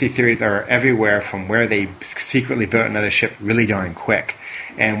conspiracy theories are everywhere from where they secretly built another ship really darn quick.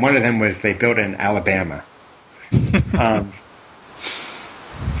 And one of them was they built it in Alabama.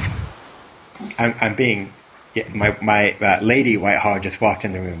 I'm being... Yeah, my lady Whitehall just walked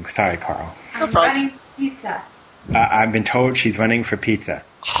in the room. Sorry, Carl. I'm running pizza. I've been told she's running for pizza.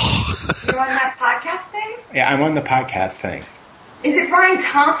 You're on that podcast thing? Yeah, I'm on the podcast thing. Is it Brian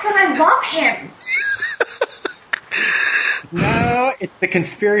Thompson? I love him. No, it's the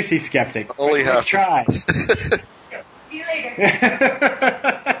conspiracy skeptic. Only half. Try. See you later.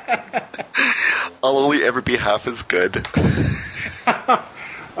 I'll only ever be half as good.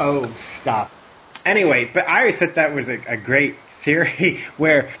 Oh, stop. Anyway, but I always thought that was a great theory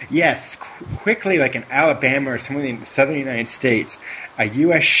where, yes, quickly, like in Alabama or somewhere in the southern United States, a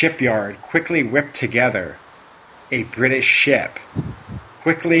U.S. shipyard quickly whipped together a British ship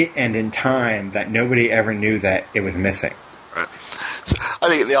quickly and in time that nobody ever knew that it was missing. Right. So, I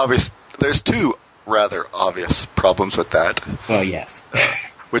think there's two rather obvious problems with that. Well, yes.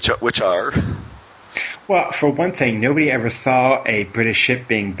 Which are... Well, for one thing, nobody ever saw a British ship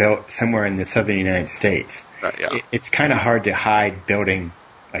being built somewhere in the southern United States. Yeah. It's kind of hard to hide building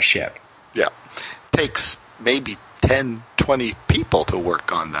a ship. Yeah. Takes maybe 10, 20 people to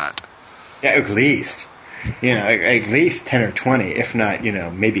work on that. Yeah, at least. At least 10 or 20, if not,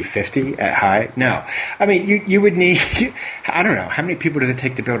 maybe 50 at high. No. I mean, you would need, I don't know, how many people does it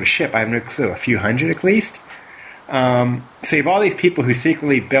take to build a ship? I have no clue. A few hundred at least? So you have all these people who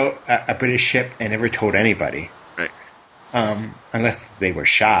secretly built a British ship and never told anybody. Right. Unless they were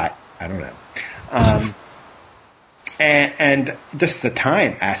shot. I don't know. And just the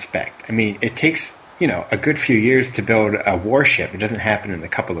time aspect. I mean, it takes, a good few years to build a warship. It doesn't happen in a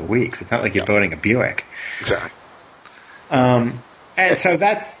couple of weeks. It's not like you're building a Buick. Exactly. And so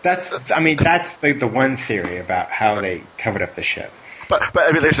that's the one theory about how they covered up the ship. But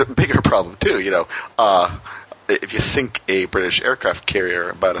I mean, there's a bigger problem too. If you sink a British aircraft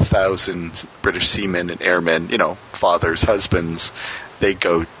carrier, about 1,000 British seamen and airmen, fathers, husbands, they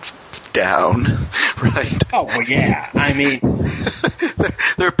go down, right? Oh, well, yeah. I mean...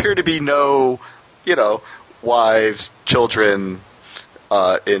 there appear to be no, wives, children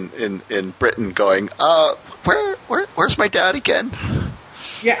in Britain going, where's my dad again?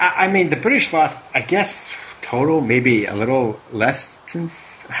 Yeah, I mean, the British lost, I guess, total, maybe a little less than...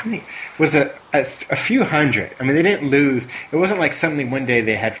 How many? Was it a few hundred? I mean, they didn't lose. It wasn't like suddenly one day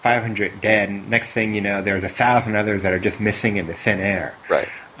they had 500 dead, and next thing you know, there's 1,000 others that are just missing into thin air. Right.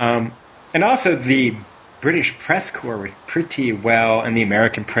 And also the British press corps was pretty well, and the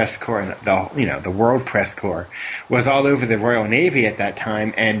American press corps, and the world press corps was all over the Royal Navy at that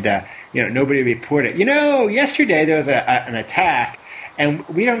time, and nobody reported. Yesterday there was an attack, and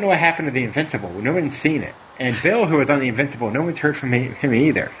we don't know what happened to the Invincible. No one's seen it. And Bill, who was on the Invincible, no one's heard from him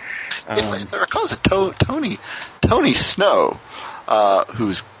either. If I recall, it's Tony Snow,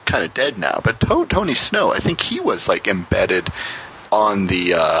 who's kind of dead now, but Tony Snow, I think he was embedded on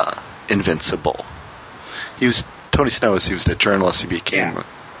the Invincible. Tony Snow he was the journalist. He became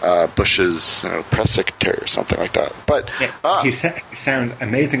Bush's press secretary or something like that. But he sounds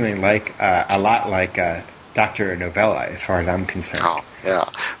amazingly a lot like Dr. Novella, as far as I'm concerned. Oh, yeah.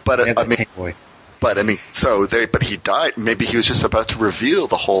 But same voice. But I mean, but he died. Maybe he was just about to reveal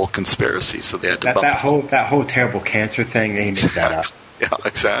the whole conspiracy, so they had to that whole terrible cancer thing. They made that up. Yeah,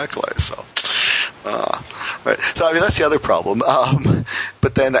 exactly. So, right. So I mean, that's the other problem.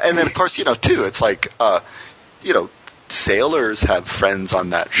 But then, of course, too, it's sailors have friends on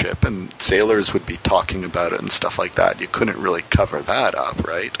that ship, and sailors would be talking about it and stuff like that. You couldn't really cover that up,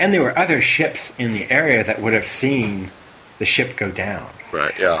 right? And there were other ships in the area that would have seen the ship go down.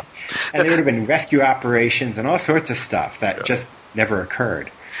 Right, yeah. And there would have been rescue operations and all sorts of stuff that just never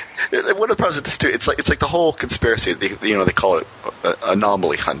occurred. One of the problems with this too, it's like the whole conspiracy. They call it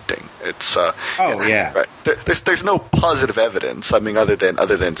anomaly hunting. It's right. There's no positive evidence. I mean, other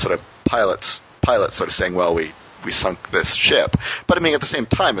than sort of pilots sort of saying, well, we sunk this ship. But I mean, at the same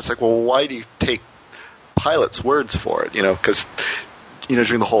time, it's like, well, why do you take pilots' words for it? Because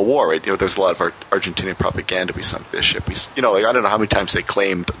during the whole war, right? There's a lot of Argentinian propaganda. We sunk this ship. I don't know how many times they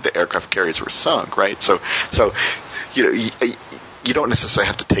claimed the aircraft carriers were sunk, right? So you don't necessarily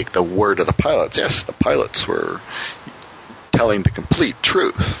have to take the word of the pilots. Yes, the pilots were telling the complete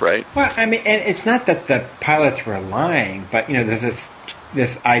truth, right? Well, I mean, and it's not that the pilots were lying, but there's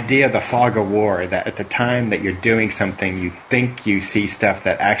this idea of the fog of war, that at the time that you're doing something, you think you see stuff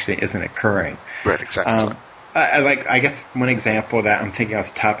that actually isn't occurring. Right, exactly. I guess one example that I'm thinking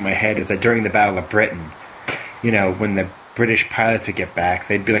off the top of my head is that during the Battle of Britain, when the British pilots would get back,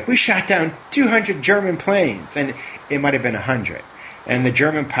 they'd be like, we shot down 200 German planes, and it might have been 100. And the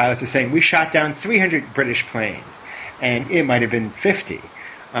German pilots were saying, we shot down 300 British planes, and it might have been 50.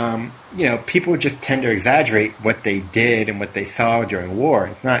 People just tend to exaggerate what they did and what they saw during war.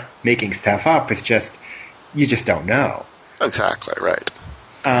 It's not making stuff up. It's just, you just don't know. Exactly, right.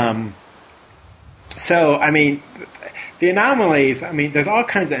 So, I mean, the anomalies, I mean, there's all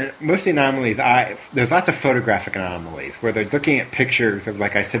kinds of, most of the anomalies, there's lots of photographic anomalies where they're looking at pictures of,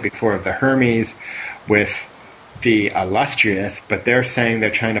 like I said before, of the Hermes with the Illustrious, but they're saying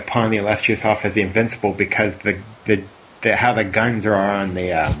they're trying to pawn the Illustrious off as the Invincible because how the guns are on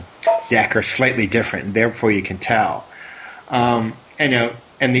the deck are slightly different, and therefore you can tell. And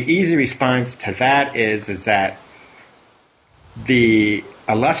the easy response to that is that the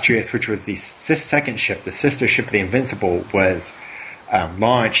Illustrious, which was the second ship, the sister ship of the Invincible, was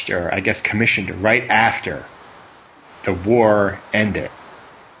launched, or I guess commissioned, right after the war ended.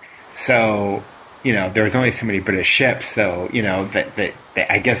 So, there was only so many British ships, so,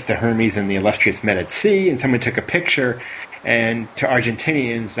 I guess the Hermes and the Illustrious met at sea, and someone took a picture, and to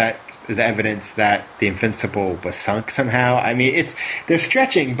Argentinians, that is evidence that the Invincible was sunk somehow. I mean, they're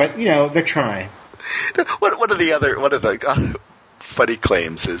stretching, but, they're trying. One of the funny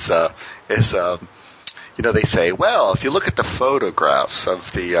claims is they say, well, if you look at the photographs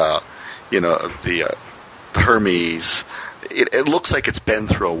of the Hermes, it looks like it's been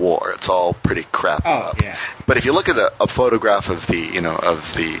through a war. It's all pretty crap up. Yeah. But if you look at a photograph of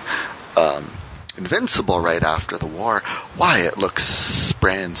the Invincible right after the war, why, it looks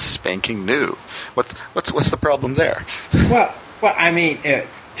brand spanking new. What's the problem there? Well, I mean,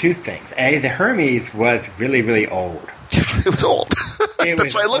 two things. A, the Hermes was really, really old. It was old.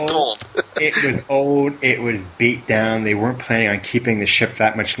 That's why it looked old. It was old. It was beat down. They weren't planning on keeping the ship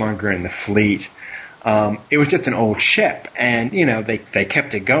that much longer in the fleet. It was just an old ship, and they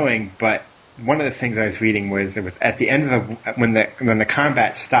kept it going. But one of the things I was reading was it was at the end of when the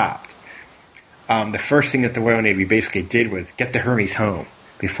combat stopped. The first thing that the Royal Navy basically did was get the Hermes home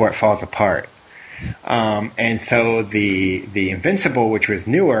before it falls apart. And so the Invincible, which was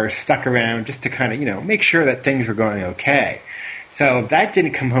newer, stuck around just to kind of, make sure that things were going okay. So that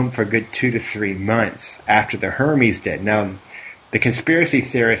didn't come home for a good 2 to 3 months after the Hermes did. Now, the conspiracy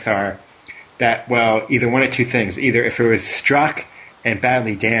theorists are that, well, either one of two things. Either if it was struck and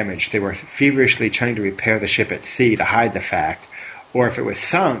badly damaged, they were feverishly trying to repair the ship at sea to hide the fact. Or if it was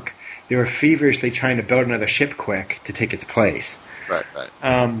sunk, they were feverishly trying to build another ship quick to take its place. Right.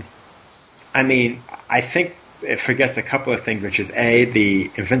 I mean, I think it forgets a couple of things, which is A, the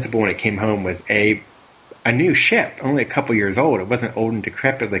Invincible when it came home was a new ship, only a couple years old. It wasn't old and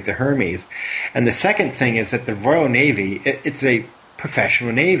decrepit like the Hermes. And the second thing is that the Royal Navy, it's a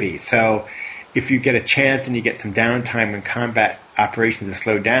professional Navy. So if you get a chance and you get some downtime when combat operations have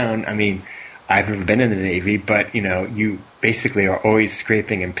slowed down, I mean, I've never been in the Navy, but, you basically are always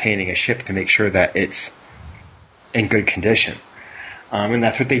scraping and painting a ship to make sure that it's in good condition. And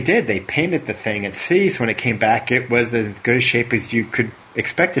that's what they did. They painted the thing at sea, so when it came back, it was as good a shape as you could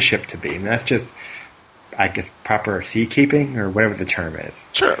expect a ship to be. And that's just, I guess, proper seakeeping, or whatever the term is.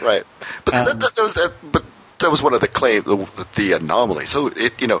 Sure, right. But that was one of the claims, the anomalies. So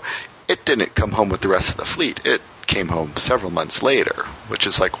it didn't come home with the rest of the fleet. It came home several months later, which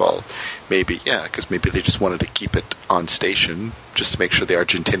is like, well, because maybe they just wanted to keep it on station just to make sure the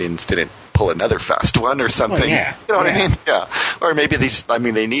Argentinians didn't pull another fast one or something. Yeah. You know what I mean? Yeah. Or maybe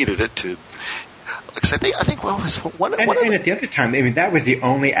they needed it to. Because I think what was one. And at the other time, I mean, that was the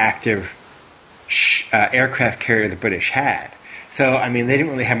only active aircraft carrier the British had. So, I mean, they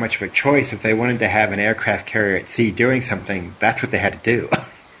didn't really have much of a choice. If they wanted to have an aircraft carrier at sea doing something, that's what they had to do.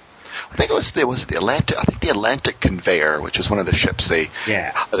 I think it was the Atlantic. I think the Atlantic Conveyor, which is one of the ships they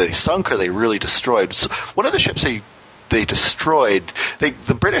sunk or they really destroyed. So one of the ships they destroyed.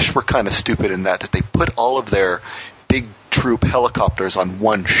 The British were kind of stupid in that they put all of their big troop helicopters on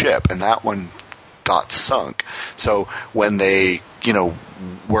one ship, and that one got sunk. So when they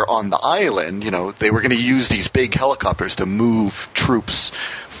were on the island, they were going to use these big helicopters to move troops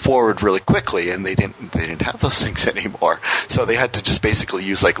forward really quickly, and they didn't have those things anymore. So they had to just basically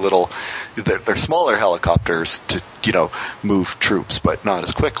use like their smaller helicopters to move troops, but not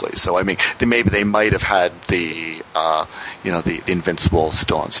as quickly. So I mean, they might have had the Invincible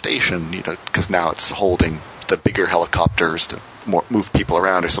still on station, because now it's holding the bigger helicopters to move people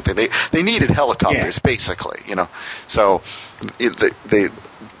around or something. They needed helicopters basically, So they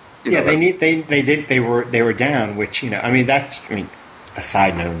were down, which a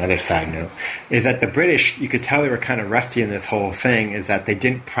side note, another side note, is that the British, you could tell they were kind of rusty in this whole thing, is that they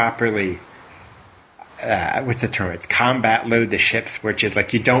didn't properly, what's the term? It's combat load the ships, which is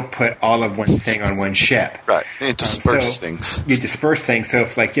like you don't put all of one thing on one ship. Right. And disperse things. You disperse things. So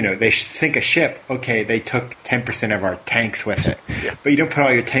if they sink a ship, okay, they took 10% of our tanks with it. Yeah. But you don't put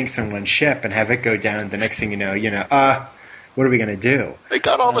all your tanks on one ship and have it go down. The next thing you know, what are we going to do? They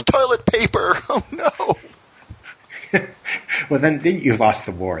got all the toilet paper. Oh no. Well, then you lost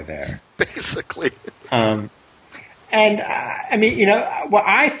the war there. Basically. What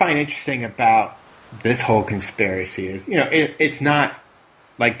I find interesting about this whole conspiracy is, it's not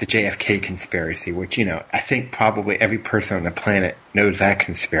like the JFK conspiracy, which, I think probably every person on the planet knows that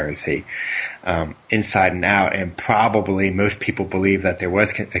conspiracy inside and out, and probably most people believe that there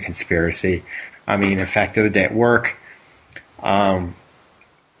was a conspiracy. I mean, in fact, the other day at work, a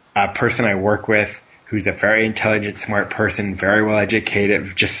person I work with, who's a very intelligent, smart person, very well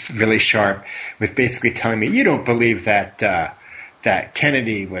educated, just really sharp, was basically telling me, you don't believe that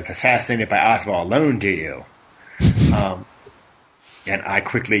Kennedy was assassinated by Oswald alone, do you? And I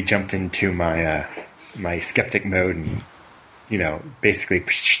quickly jumped into my skeptic mode and, basically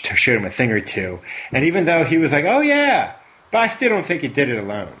showed him a thing or two. And even though he was like, oh yeah, but I still don't think he did it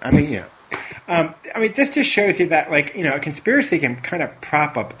alone. This just shows you that, a conspiracy can kind of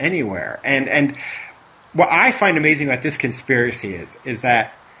prop up anywhere. And what I find amazing about this conspiracy is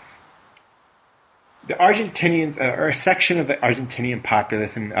that the Argentinians, or a section of the Argentinian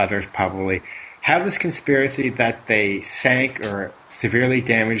populace and others probably, have this conspiracy that they sank or severely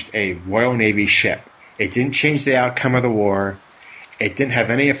damaged a Royal Navy ship. It didn't change the outcome of the war. It didn't have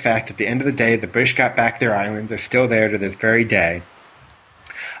any effect. At the end of the day, the British got back their islands. They're still there to this very day.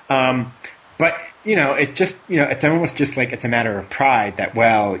 But, it's just, it's almost just like it's a matter of pride that,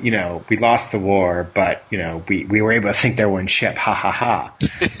 well, we lost the war, but, we were able to sink their one ship. Ha, ha, ha.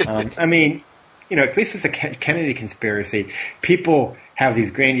 At least with the Kennedy conspiracy, people have these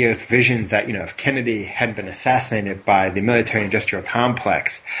grandiose visions that, if Kennedy hadn't been assassinated by the military-industrial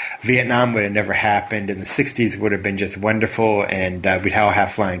complex, Vietnam would have never happened, and the 60s would have been just wonderful, and we'd all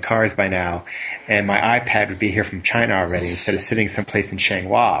have flying cars by now, and my iPad would be here from China already instead of sitting someplace in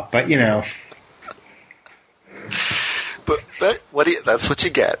Shanghai. But, But that's what you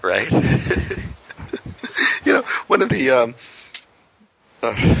get, right? One of the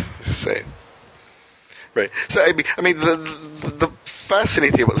right. So the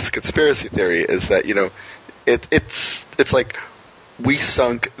fascinating thing about this conspiracy theory is that it's like we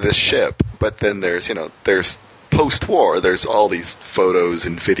sunk this ship, but then there's post-war, there's all these photos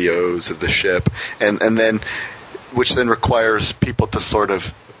and videos of the ship, and then which then requires people to sort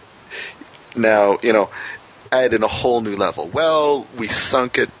of now add in a whole new level. Well, we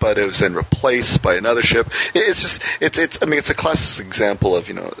sunk it, but it was then replaced by another ship. It's a classic example of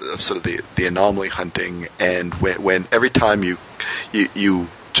of sort of the anomaly hunting, and when every time you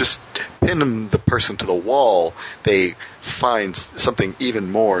just pin the person to the wall, they find something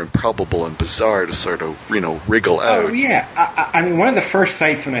even more improbable and bizarre to sort of wriggle out. Oh yeah, one of the first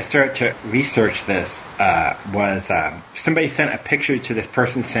sites when I started to research this was somebody sent a picture to this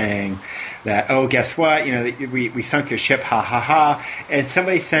person saying that, oh, guess what? We sunk your ship, ha ha ha. And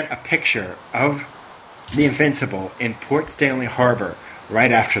somebody sent a picture of the Invincible in Port Stanley Harbor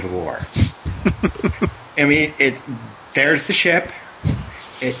right after the war. There's the ship.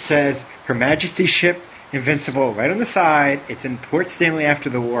 It says Her Majesty's ship Invincible right on the side. It's in Port Stanley after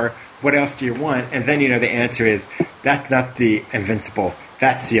the war. What else do you want? And then the answer is that's not the Invincible.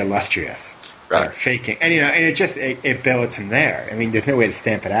 That's the Illustrious. Right. Or faking. And it builds from there. There's no way to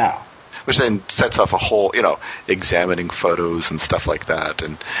stamp it out. which then sets off a whole, examining photos and stuff like that.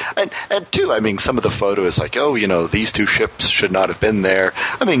 And too, I mean, some of the photo is like, oh, these two ships should not have been there.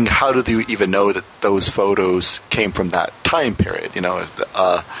 I mean, how do you even know that those photos came from that time period?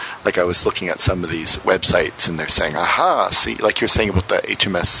 Like I was looking at some of these websites and they're saying, aha, see, like you're saying about the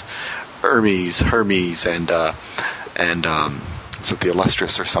HMS Hermes and so the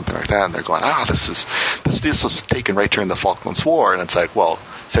Illustrious or something like that, and they're going, this was taken right during the Falklands War, and it's like, well,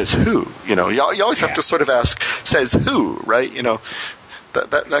 says who? You always have to sort of ask, says who, right?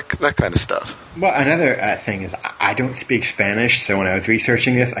 That kind of stuff. Well, another thing is I don't speak Spanish, so when I was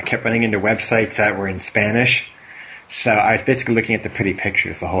researching this, I kept running into websites that were in Spanish. So I was basically looking at the pretty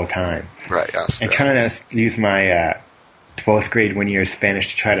pictures the whole time. Right, yes. And trying to use my 12th grade 1 year of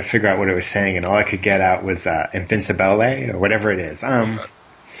Spanish to try to figure out what it was saying, and all I could get out was Invincible, or whatever it is. But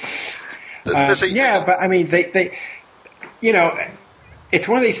I mean, they it's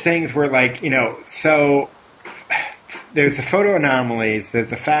one of these things where, like, so there's the photo anomalies, there's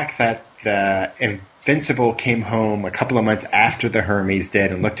the fact that the Invincible came home a couple of months after the Hermes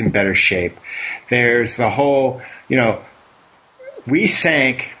did and looked in better shape. There's the whole, we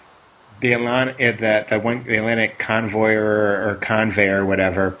sank the Atlantic convoy or convey or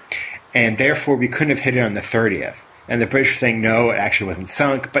whatever, and therefore we couldn't have hit it on the 30th. And the British were saying, no, it actually wasn't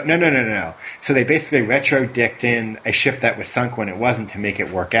sunk. But no. So they basically retro-dicked in a ship that was sunk when it wasn't to make it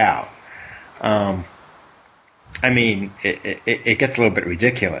work out. I mean, it gets a little bit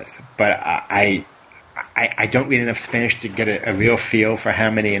ridiculous. But I don't read enough Spanish to get a real feel for how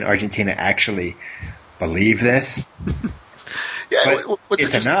many in Argentina actually believe this. Yeah, but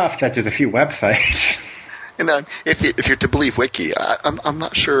it's enough that there's a few websites. And if you're to believe Wiki, I'm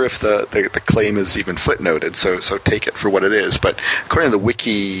not sure if the claim is even footnoted, so take it for what it is. But according to the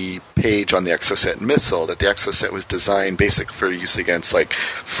Wiki page on the Exocet missile, that the Exocet was designed basically for use against like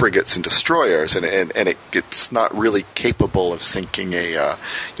frigates and destroyers, and it's not really capable of sinking a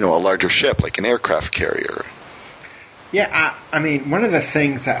larger ship like an aircraft carrier. Yeah, I mean, one of the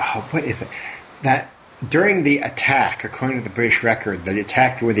things that during the attack, according to the British record, the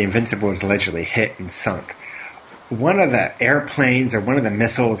attack where the Invincible was allegedly hit and sunk, one of the airplanes or one of the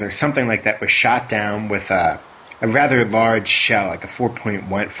missiles or something like that was shot down with a rather large shell, like a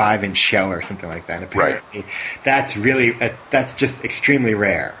 4.15-inch shell or something like that. Apparently, right. That's just extremely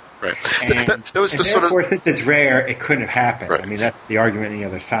rare. Right. And therefore, since it's rare, it couldn't have happened. Right. I mean, that's the argument on the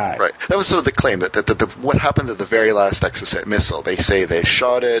other side. Right. That was sort of the claim that what happened to the very last Exocet missile. They say they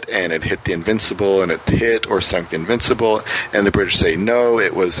shot it and it hit the Invincible and it hit or sunk the Invincible, and the British say no,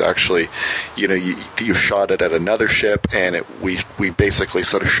 it was actually, you shot it at another ship, and we basically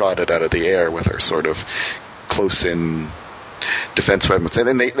sort of shot it out of the air with our sort of close-in defense weapons, and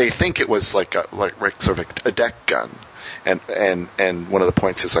then they think it was like sort of a deck gun. And one of the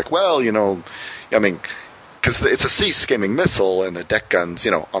points is like, well, I mean, because it's a sea-skimming missile and the deck gun's,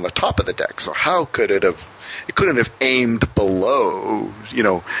 on the top of the deck. So how could it couldn't have aimed below,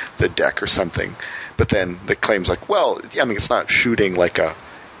 the deck or something. But then the claim's like, well, I mean, it's not shooting like a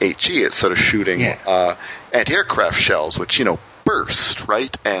HE. It's sort of shooting anti-aircraft shells, which, burst,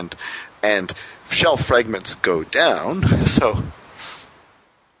 right? And shell fragments go down. So...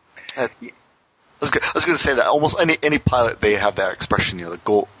 I was going to say that almost any pilot, they have that expression, the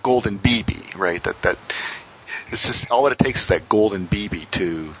golden BB, right? That it's just all it takes is that golden BB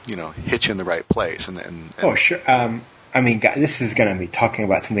to hit you in the right place. And oh, sure. I mean, this is going to be talking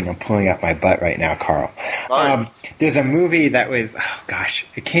about something I'm pulling out my butt right now, Carl. There's a movie that was,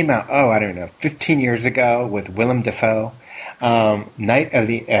 it came out, 15 years ago with Willem Dafoe, Night of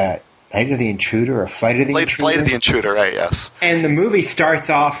the Intruder or Flight of the Intruder. Flight of the Intruder, right? Yes. And the movie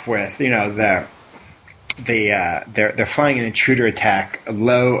starts off with they're flying an intruder attack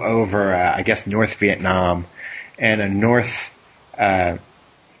low over I guess North Vietnam, and a North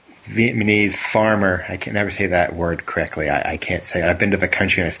Vietnamese farmer, I can never say that word correctly. I can't say it. I've been to the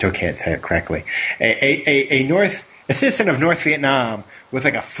country and I still can't say it correctly. A citizen of North Vietnam with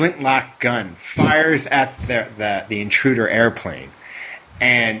like a flintlock gun fires at the intruder airplane,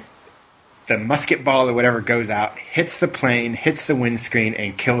 and the musket ball or whatever goes out, hits the plane, hits the windscreen,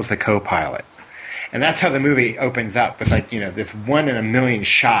 and kills the co-pilot. And that's how the movie opens up, with this 1 in a million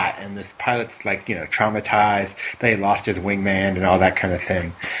shot, and this pilot's traumatized, they lost his wingman and all that kind of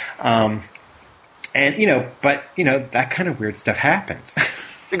thing. That kind of weird stuff happens.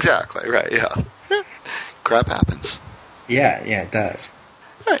 Exactly, right, yeah. Crap happens. Yeah, it does.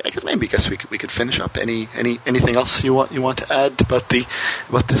 All right, I guess we could finish up. Anything else you want to add about this?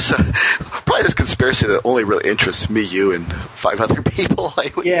 Probably probably this conspiracy that only really interests me, you, and 5 other people.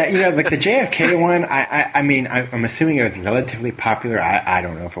 Yeah, like the JFK one, I mean, I'm assuming it was relatively popular. I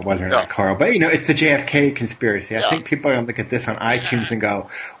don't know if it was or not, Carl, but, it's the JFK conspiracy. I think people are going to look at this on iTunes and go,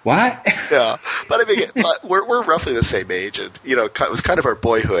 what? Yeah, but I mean, we're roughly the same age, and, it was kind of our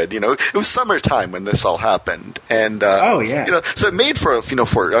boyhood. It was summertime when this all happened. And, so it made for like an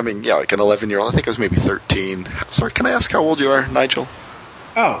 11-year-old. I think I was maybe 13. Sorry, can I ask how old you are, Nigel?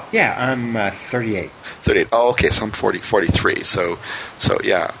 Oh, yeah, I'm 38. 38. Oh, okay, so I'm 43. So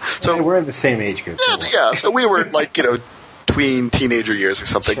yeah. So we're in the same age group. Yeah. So we were like, tween teenager years or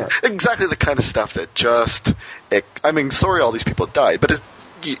something. Sure. Exactly the kind of stuff that just. Sorry, all these people died, but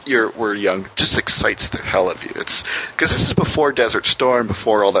we're young. Just excites the hell out of you. It's because this is before Desert Storm,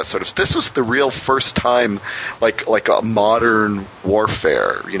 before all that sort of. This was the real first time, like a modern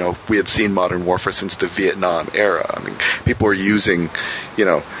warfare. We had seen modern warfare since the Vietnam era. I mean, people were using,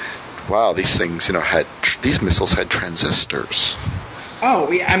 wow, these things, these missiles had transistors.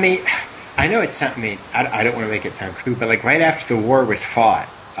 Oh, yeah. I mean, I know it's not. I mean, I don't want to make it sound crude, but like right after the war was fought,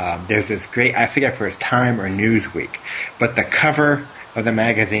 there's this great. I forget if it was Time or Newsweek, but the cover of the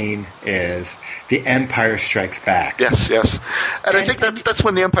magazine is The Empire Strikes Back. Yes. And I think that's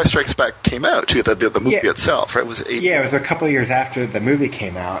when The Empire Strikes Back came out, too, the movie itself, right? It was a couple of years after the movie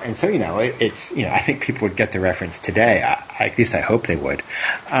came out. And so, it's I think people would get the reference today. At least I hope they would.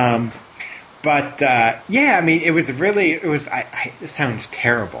 I mean, it was really, it sounds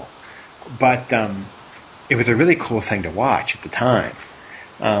terrible, but it was a really cool thing to watch at the time.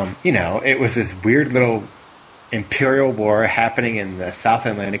 It was this weird little imperial war happening in the South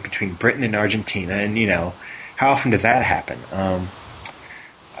Atlantic between Britain and Argentina, and how often does that happen?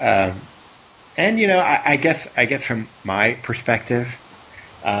 I guess from my perspective,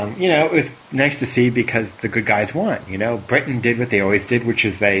 it was nice to see because the good guys won. Britain did what they always did, which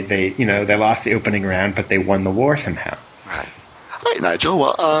is they lost the opening round, but they won the war somehow. Right. All right, Nigel.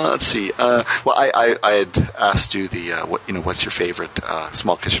 Well, let's see. I had asked you what's your favorite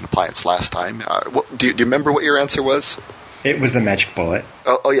small kitchen appliance last time. Do you remember what your answer was? It was the magic bullet.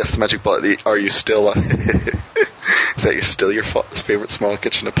 Oh yes, the magic bullet. Are you still? Is that still your favorite small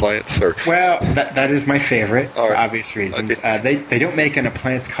kitchen appliance? Or well, that is my favorite for obvious reasons. Okay. They don't make an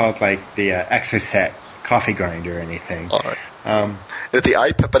appliance called like the Exocet coffee grinder or anything. All right. If the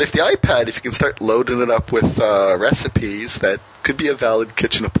iPad, if you can start loading it up with recipes, that could be a valid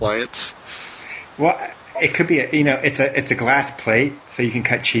kitchen appliance. Well, it could be it's a glass plate, so you can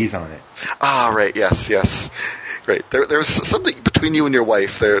cut cheese on it. Ah, right. Yes. Right. There's something between you and your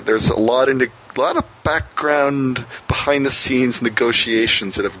wife. There's a lot of background, behind the scenes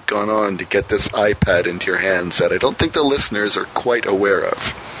negotiations that have gone on to get this iPad into your hands that I don't think the listeners are quite aware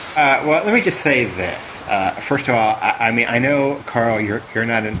of. Well, let me just say this. First of all, I mean, I know, Carl, you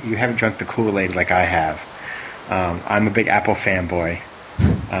haven't drunk the Kool-Aid like I have. I'm a big Apple fanboy,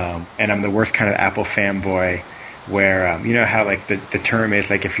 and I'm the worst kind of Apple fanboy. Where how like the term is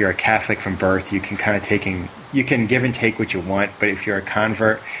like if you're a Catholic from birth, you can give and take what you want, but if you're a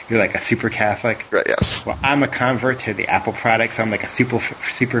convert, you're like a super Catholic. Right. Yes. Well, I'm a convert to the Apple product, so I'm like a super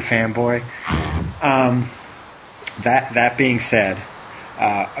fanboy. That being said.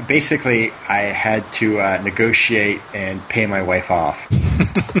 Basically, I had to negotiate and pay my wife off.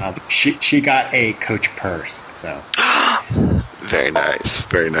 She got a Coach purse. So very nice.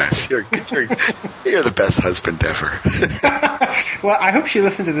 You're the best husband ever. Well, I hope she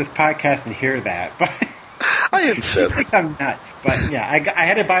listens to this podcast and hear that. But I insist. She thinks I'm nuts, but yeah, I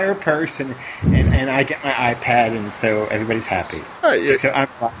had to buy her a purse and I get my iPad, and so everybody's happy. All right, yeah. So I'm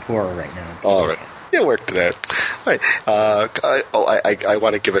a lot poorer right now. All right. It worked it out. All right. I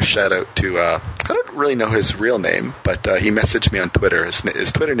want to give a shout out to, I don't really know his real name, but he messaged me on Twitter. His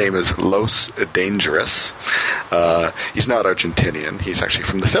Twitter name is Los Dangerous. He's not Argentinian. He's actually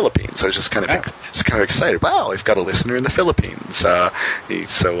from the Philippines. So I was just kind of excited. Wow, we've got a listener in the Philippines.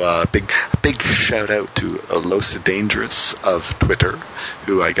 Big shout out to Los Dangerous of Twitter,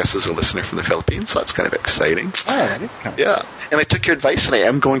 who I guess is a listener from the Philippines. So that's kind of exciting. Oh, that is kind of yeah. And I took your advice, and I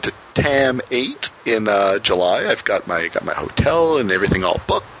am going to TAM 8 in July. I've got my hotel and everything all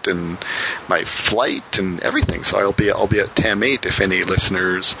booked, and my flight and everything. So I'll be at TAM 8 if any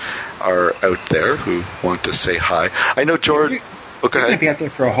listeners are out there who want to say hi. I know George. You're going to be out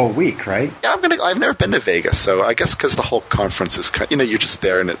there for a whole week, right? Yeah, I've never been to Vegas, so I guess because the whole conference is, you're just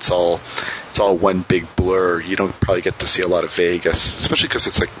there and it's all one big blur. You don't probably get to see a lot of Vegas, especially because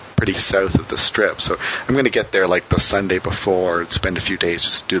it's like pretty south of the Strip. So I'm going to get there like the Sunday before and spend a few days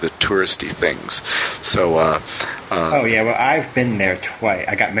just do the touristy things. So. Oh yeah, well I've been there twice.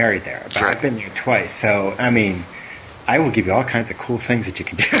 I got married there, but right. I've been there twice. So I mean, I will give you all kinds of cool things that you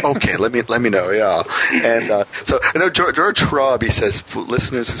can do. Okay, let me know. Yeah, and so I know George Robb. He says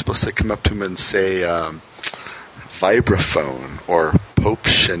listeners are supposed to come up to him and say vibraphone or Pope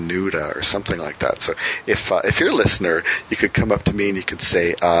Shenouda or something like that. So if you're a listener, you could come up to me and you could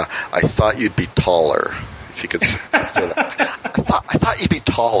say, "I thought you'd be taller." If you could say that. I thought you'd be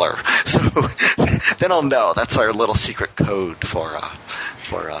taller. So then I'll know. That's our little secret code for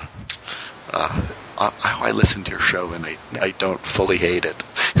I listen to your show and I don't fully hate it.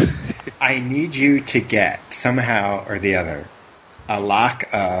 I need you to get, somehow or the other, a lock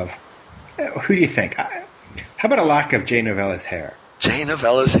of... Who do you think? How about a lock of Jay Novella's hair? Jay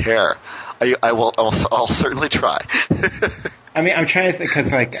Novella's hair. I'll certainly try. I mean, I'm trying to think,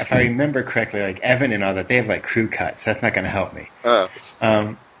 because, like, if I remember correctly, like, Evan and all that, they have, like, crew cuts, so that's not going to help me.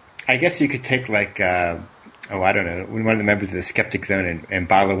 I guess you could take, like, I don't know, one of the members of the Skeptic Zone and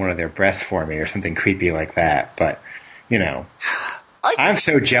bottle one of their breasts for me or something creepy like that. But, you know, I'm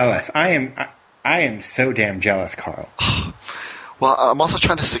so jealous. I am so damn jealous, Carl. Well, I'm also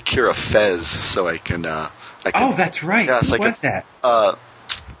trying to secure a fez so I can oh, that's right. Yeah, Who was that?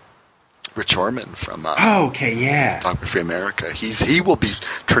 Rich Orman from okay, yeah, Photography America. He will be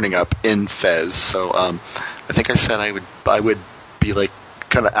turning up in Fez. So I think I said I would be like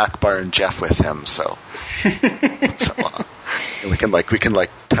kind of Akbar and Jeff with him. So and we can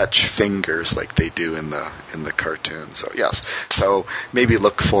touch fingers like they do in the cartoon. So yes, so maybe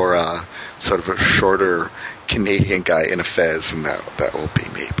look for sort of a shorter Canadian guy in a fez, and that will be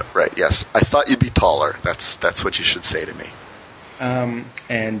me. But right, yes, I thought you'd be taller. That's what you should say to me.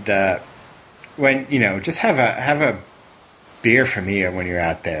 When just have a beer for me when you're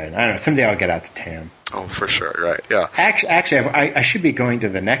out there. And I don't know. Someday I'll get out to Tam. Oh, for sure, right? Yeah. Actually, I should be going to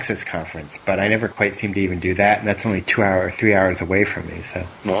the Nexus conference, but I never quite seem to even do that, and that's only 3 hours away from me. So.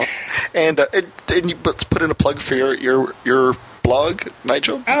 Well, and let's put in a plug for your blog,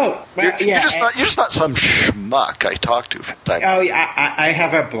 Nigel. Oh, well, you're just not some schmuck I talk to. Oh, yeah, I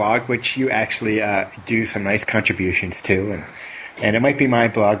have a blog which you actually do some nice contributions to, and it might be my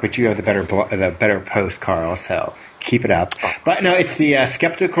blog, but you have the better post, Carl. So keep it up. But no, it's the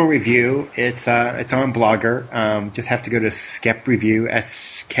Skeptical Review. It's on Blogger. Just have to go to Skep Review,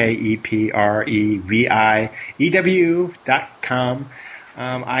 SKEPREVIEW.com.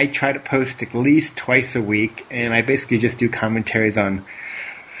 I try to post at least twice a week, and I basically just do commentaries on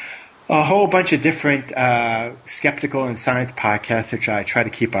a whole bunch of different skeptical and science podcasts, which I try to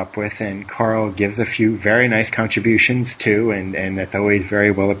keep up with, and Carl gives a few very nice contributions too, and that's always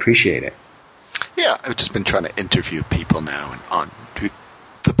very well appreciated. Yeah, I've just been trying to interview people now, and on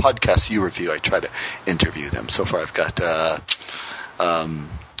the podcasts you review, I try to interview them. So far, I've got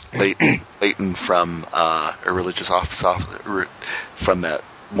Leighton from a religious office from that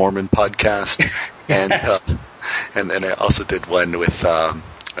Mormon podcast, and then I also did one with I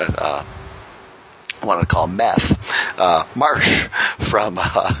want to call Meth Marsh from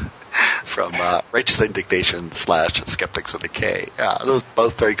Righteous Indignation / Skeptics with a K. Those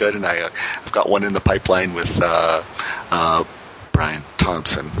both very good, and I've got one in the pipeline with Brian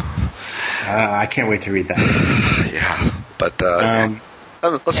Thompson. I can't wait to read that. Yeah, but and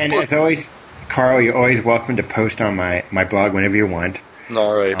as always, Carl, you're always welcome to post on my blog whenever you want.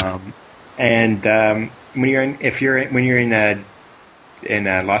 All right. When you're in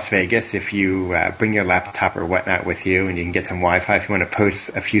Las Vegas, if you bring your laptop or whatnot with you, and you can get some Wi-Fi, if you want to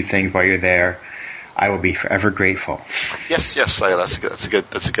post a few things while you're there, I will be forever grateful. Yes, that's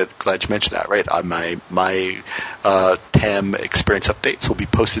a good. Glad you mentioned that. Right, my TAM experience updates will be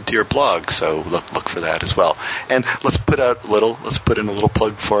posted to your blog, so look for that as well. And let's put in a little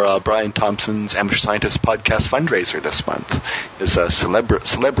plug for Brian Thompson's Amateur Scientist Podcast fundraiser this month. Is a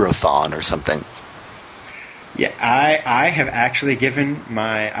Celebrothon or something. Yeah, I have actually given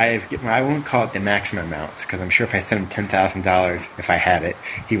I won't call it the maximum amounts, because I'm sure if I sent him $10,000, if I had it,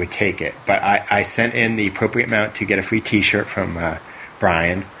 he would take it. But I sent in the appropriate amount to get a free T-shirt from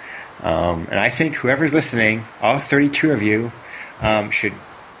Brian. And I think whoever's listening, all 32 of you, should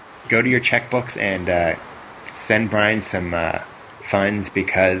go to your checkbooks and send Brian some funds,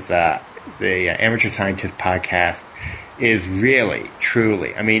 because the Amateur Scientist Podcast is really,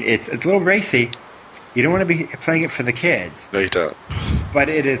 truly, I mean, it's a little racy. You don't want to be playing it for the kids. No, you don't. But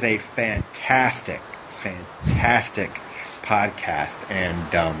it is a fantastic podcast,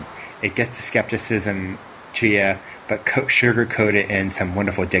 and it gets the skepticism to you, but sugarcoat it in some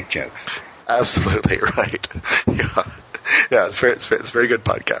wonderful dick jokes. Absolutely right. Yeah, it's a very good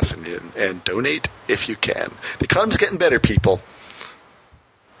podcast, and donate if you can. The economy's getting better, people.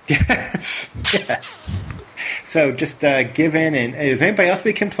 Yeah. So just give in, and is anybody else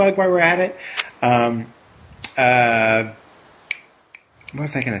we can plug while we're at it? What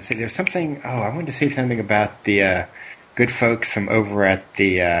was I going to say? There's something. Oh, I wanted to say something about the good folks from over at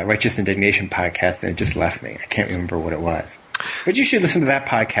the Righteous Indignation podcast, and it just left me. I can't remember what it was. But you should listen to that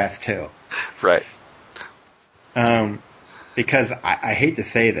podcast too. Right. Because I hate to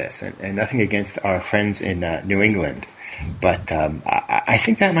say this, and nothing against our friends in New England, but I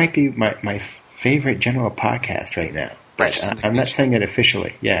think that might be my favorite general podcast right now. But I'm not saying it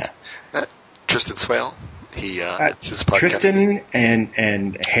officially. Yeah. Tristan Swale. It's his podcast. Tristan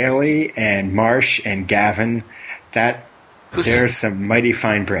and Haley and Marsh and Gavin. There's some mighty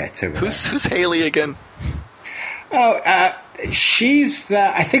fine Brits over there. Who's Haley again? Oh, she's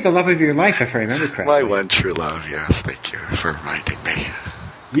I think the love of your life, if I remember correctly. My one true love. Yes, thank you for reminding me.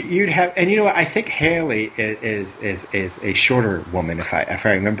 You'd have, and you know what? I think Haley is a shorter woman, if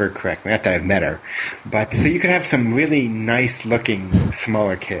I remember correctly. Not that I've met her, but so you could have some really nice looking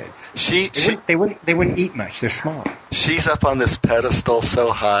smaller kids. They wouldn't eat much. They're small. She's up on this pedestal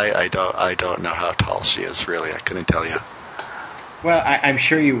so high. I don't know how tall she is. Really, I couldn't tell you. Well, I'm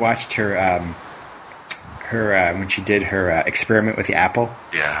sure you watched her when she did her experiment with the apple.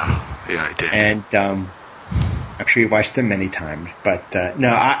 Yeah, I did. And I'm sure you watched them many times, but no,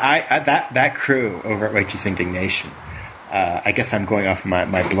 that crew over at Righteous Indignation. I guess I'm going off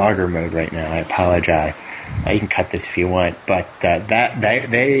my blogger mode right now. I apologize. You can cut this if you want, but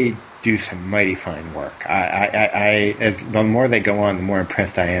they do some mighty fine work. As the more they go on, the more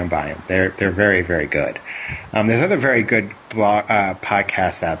impressed I am by them. They're very, very good. There's other very good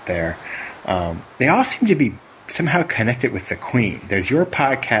podcasts out there. They all seem to be somehow connected with the Queen. There's your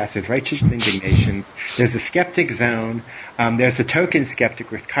podcast, there's Righteous Indignation, there's the Skeptic Zone, there's the Token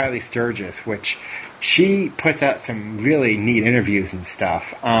Skeptic with Kylie Sturgis, which she puts out some really neat interviews and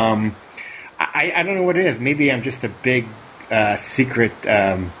stuff. I don't know what it is. Maybe I'm just a big secret,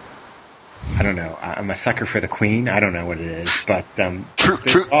 I don't know, I'm a sucker for the Queen. I don't know what it is, but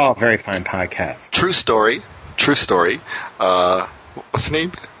true. All very fine podcasts. True story. What's her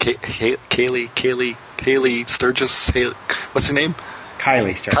name? Haley Sturgis. What's her name?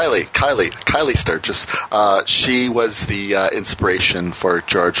 Kylie Sturgis. Kylie Sturgis. She was the inspiration for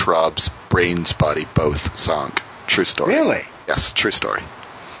George Rob's Brains, Body, Both song. True story. Really? Yes, true story.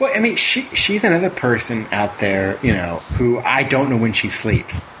 Well, I mean, she's another person out there, who I don't know when she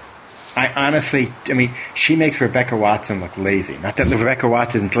sleeps. She makes Rebecca Watson look lazy. Not that Rebecca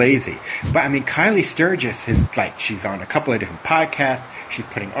Watson's lazy, but Kylie Sturgis she's on a couple of different podcasts. She's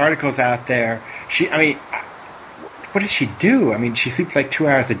putting articles out there. What does she do? She sleeps 2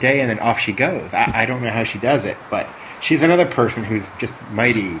 hours a day and then off she goes. I don't know how she does it, but she's another person who's just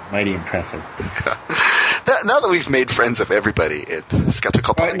mighty, mighty impressive. Now that we've made friends of everybody in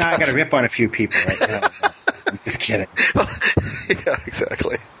Skeptical Podcast. Now I got to rip on a few people right now. I'm just kidding. Yeah,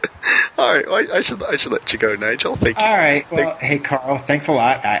 exactly. All right, well, I should let you go, Nigel. Thank you. All right. Well, hey, Carl, thanks a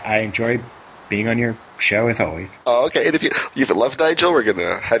lot. I enjoy being on your show as always. Oh, okay. And if you love Nigel, we're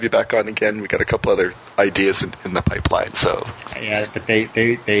gonna have you back on again. We got a couple other ideas in the pipeline. So yeah, but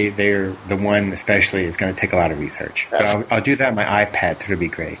they're the one especially is going to take a lot of research. But I'll do that on my iPad. So it'll be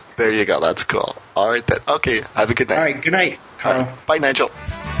great. There you go. That's cool. All right then. Okay. Have a good night. All right. Good night, Carl. Right. Bye, Nigel.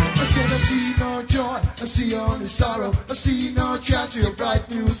 I said I see no joy, I see only sorrow, I see no chance of a bright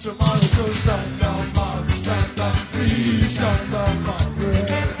new tomorrow. So stand down, Margaret, stand down, please stand down,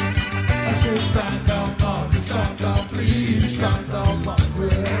 Margaret. I said stand down, Margaret, stand down, please stand down,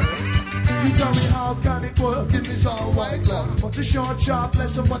 Margaret. You tell me how can it work in this all white world? What's a short, sharp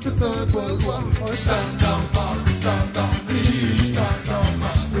lesson, what the third world war? Oh, stand down, Margaret, stand down, please stand down,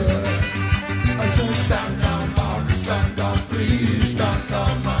 Margaret. I said stand down, Margaret, stand down, please stand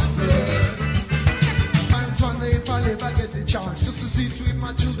down, Margaret. And Sunday if I live, I get the chance just to sit with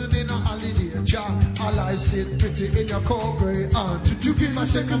my children in a holiday jar. Our lives sit pretty in your cold grey aunt. Would you give my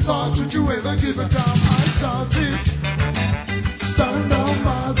second thought? Would you ever give a damn? I doubt it. Stand down,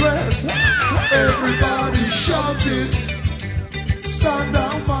 Margaret. Everybody shout it. Stand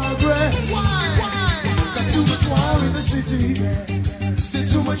down, Margaret. Why? Got too much war in the city. See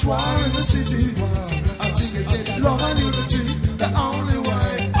too much war in the city. I think it's in love and unity, the only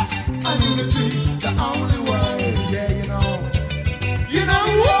way. And unity, the only way. Yeah, you know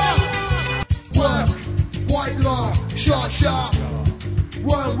what? Work, white law, sharp,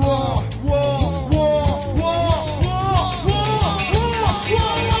 world war.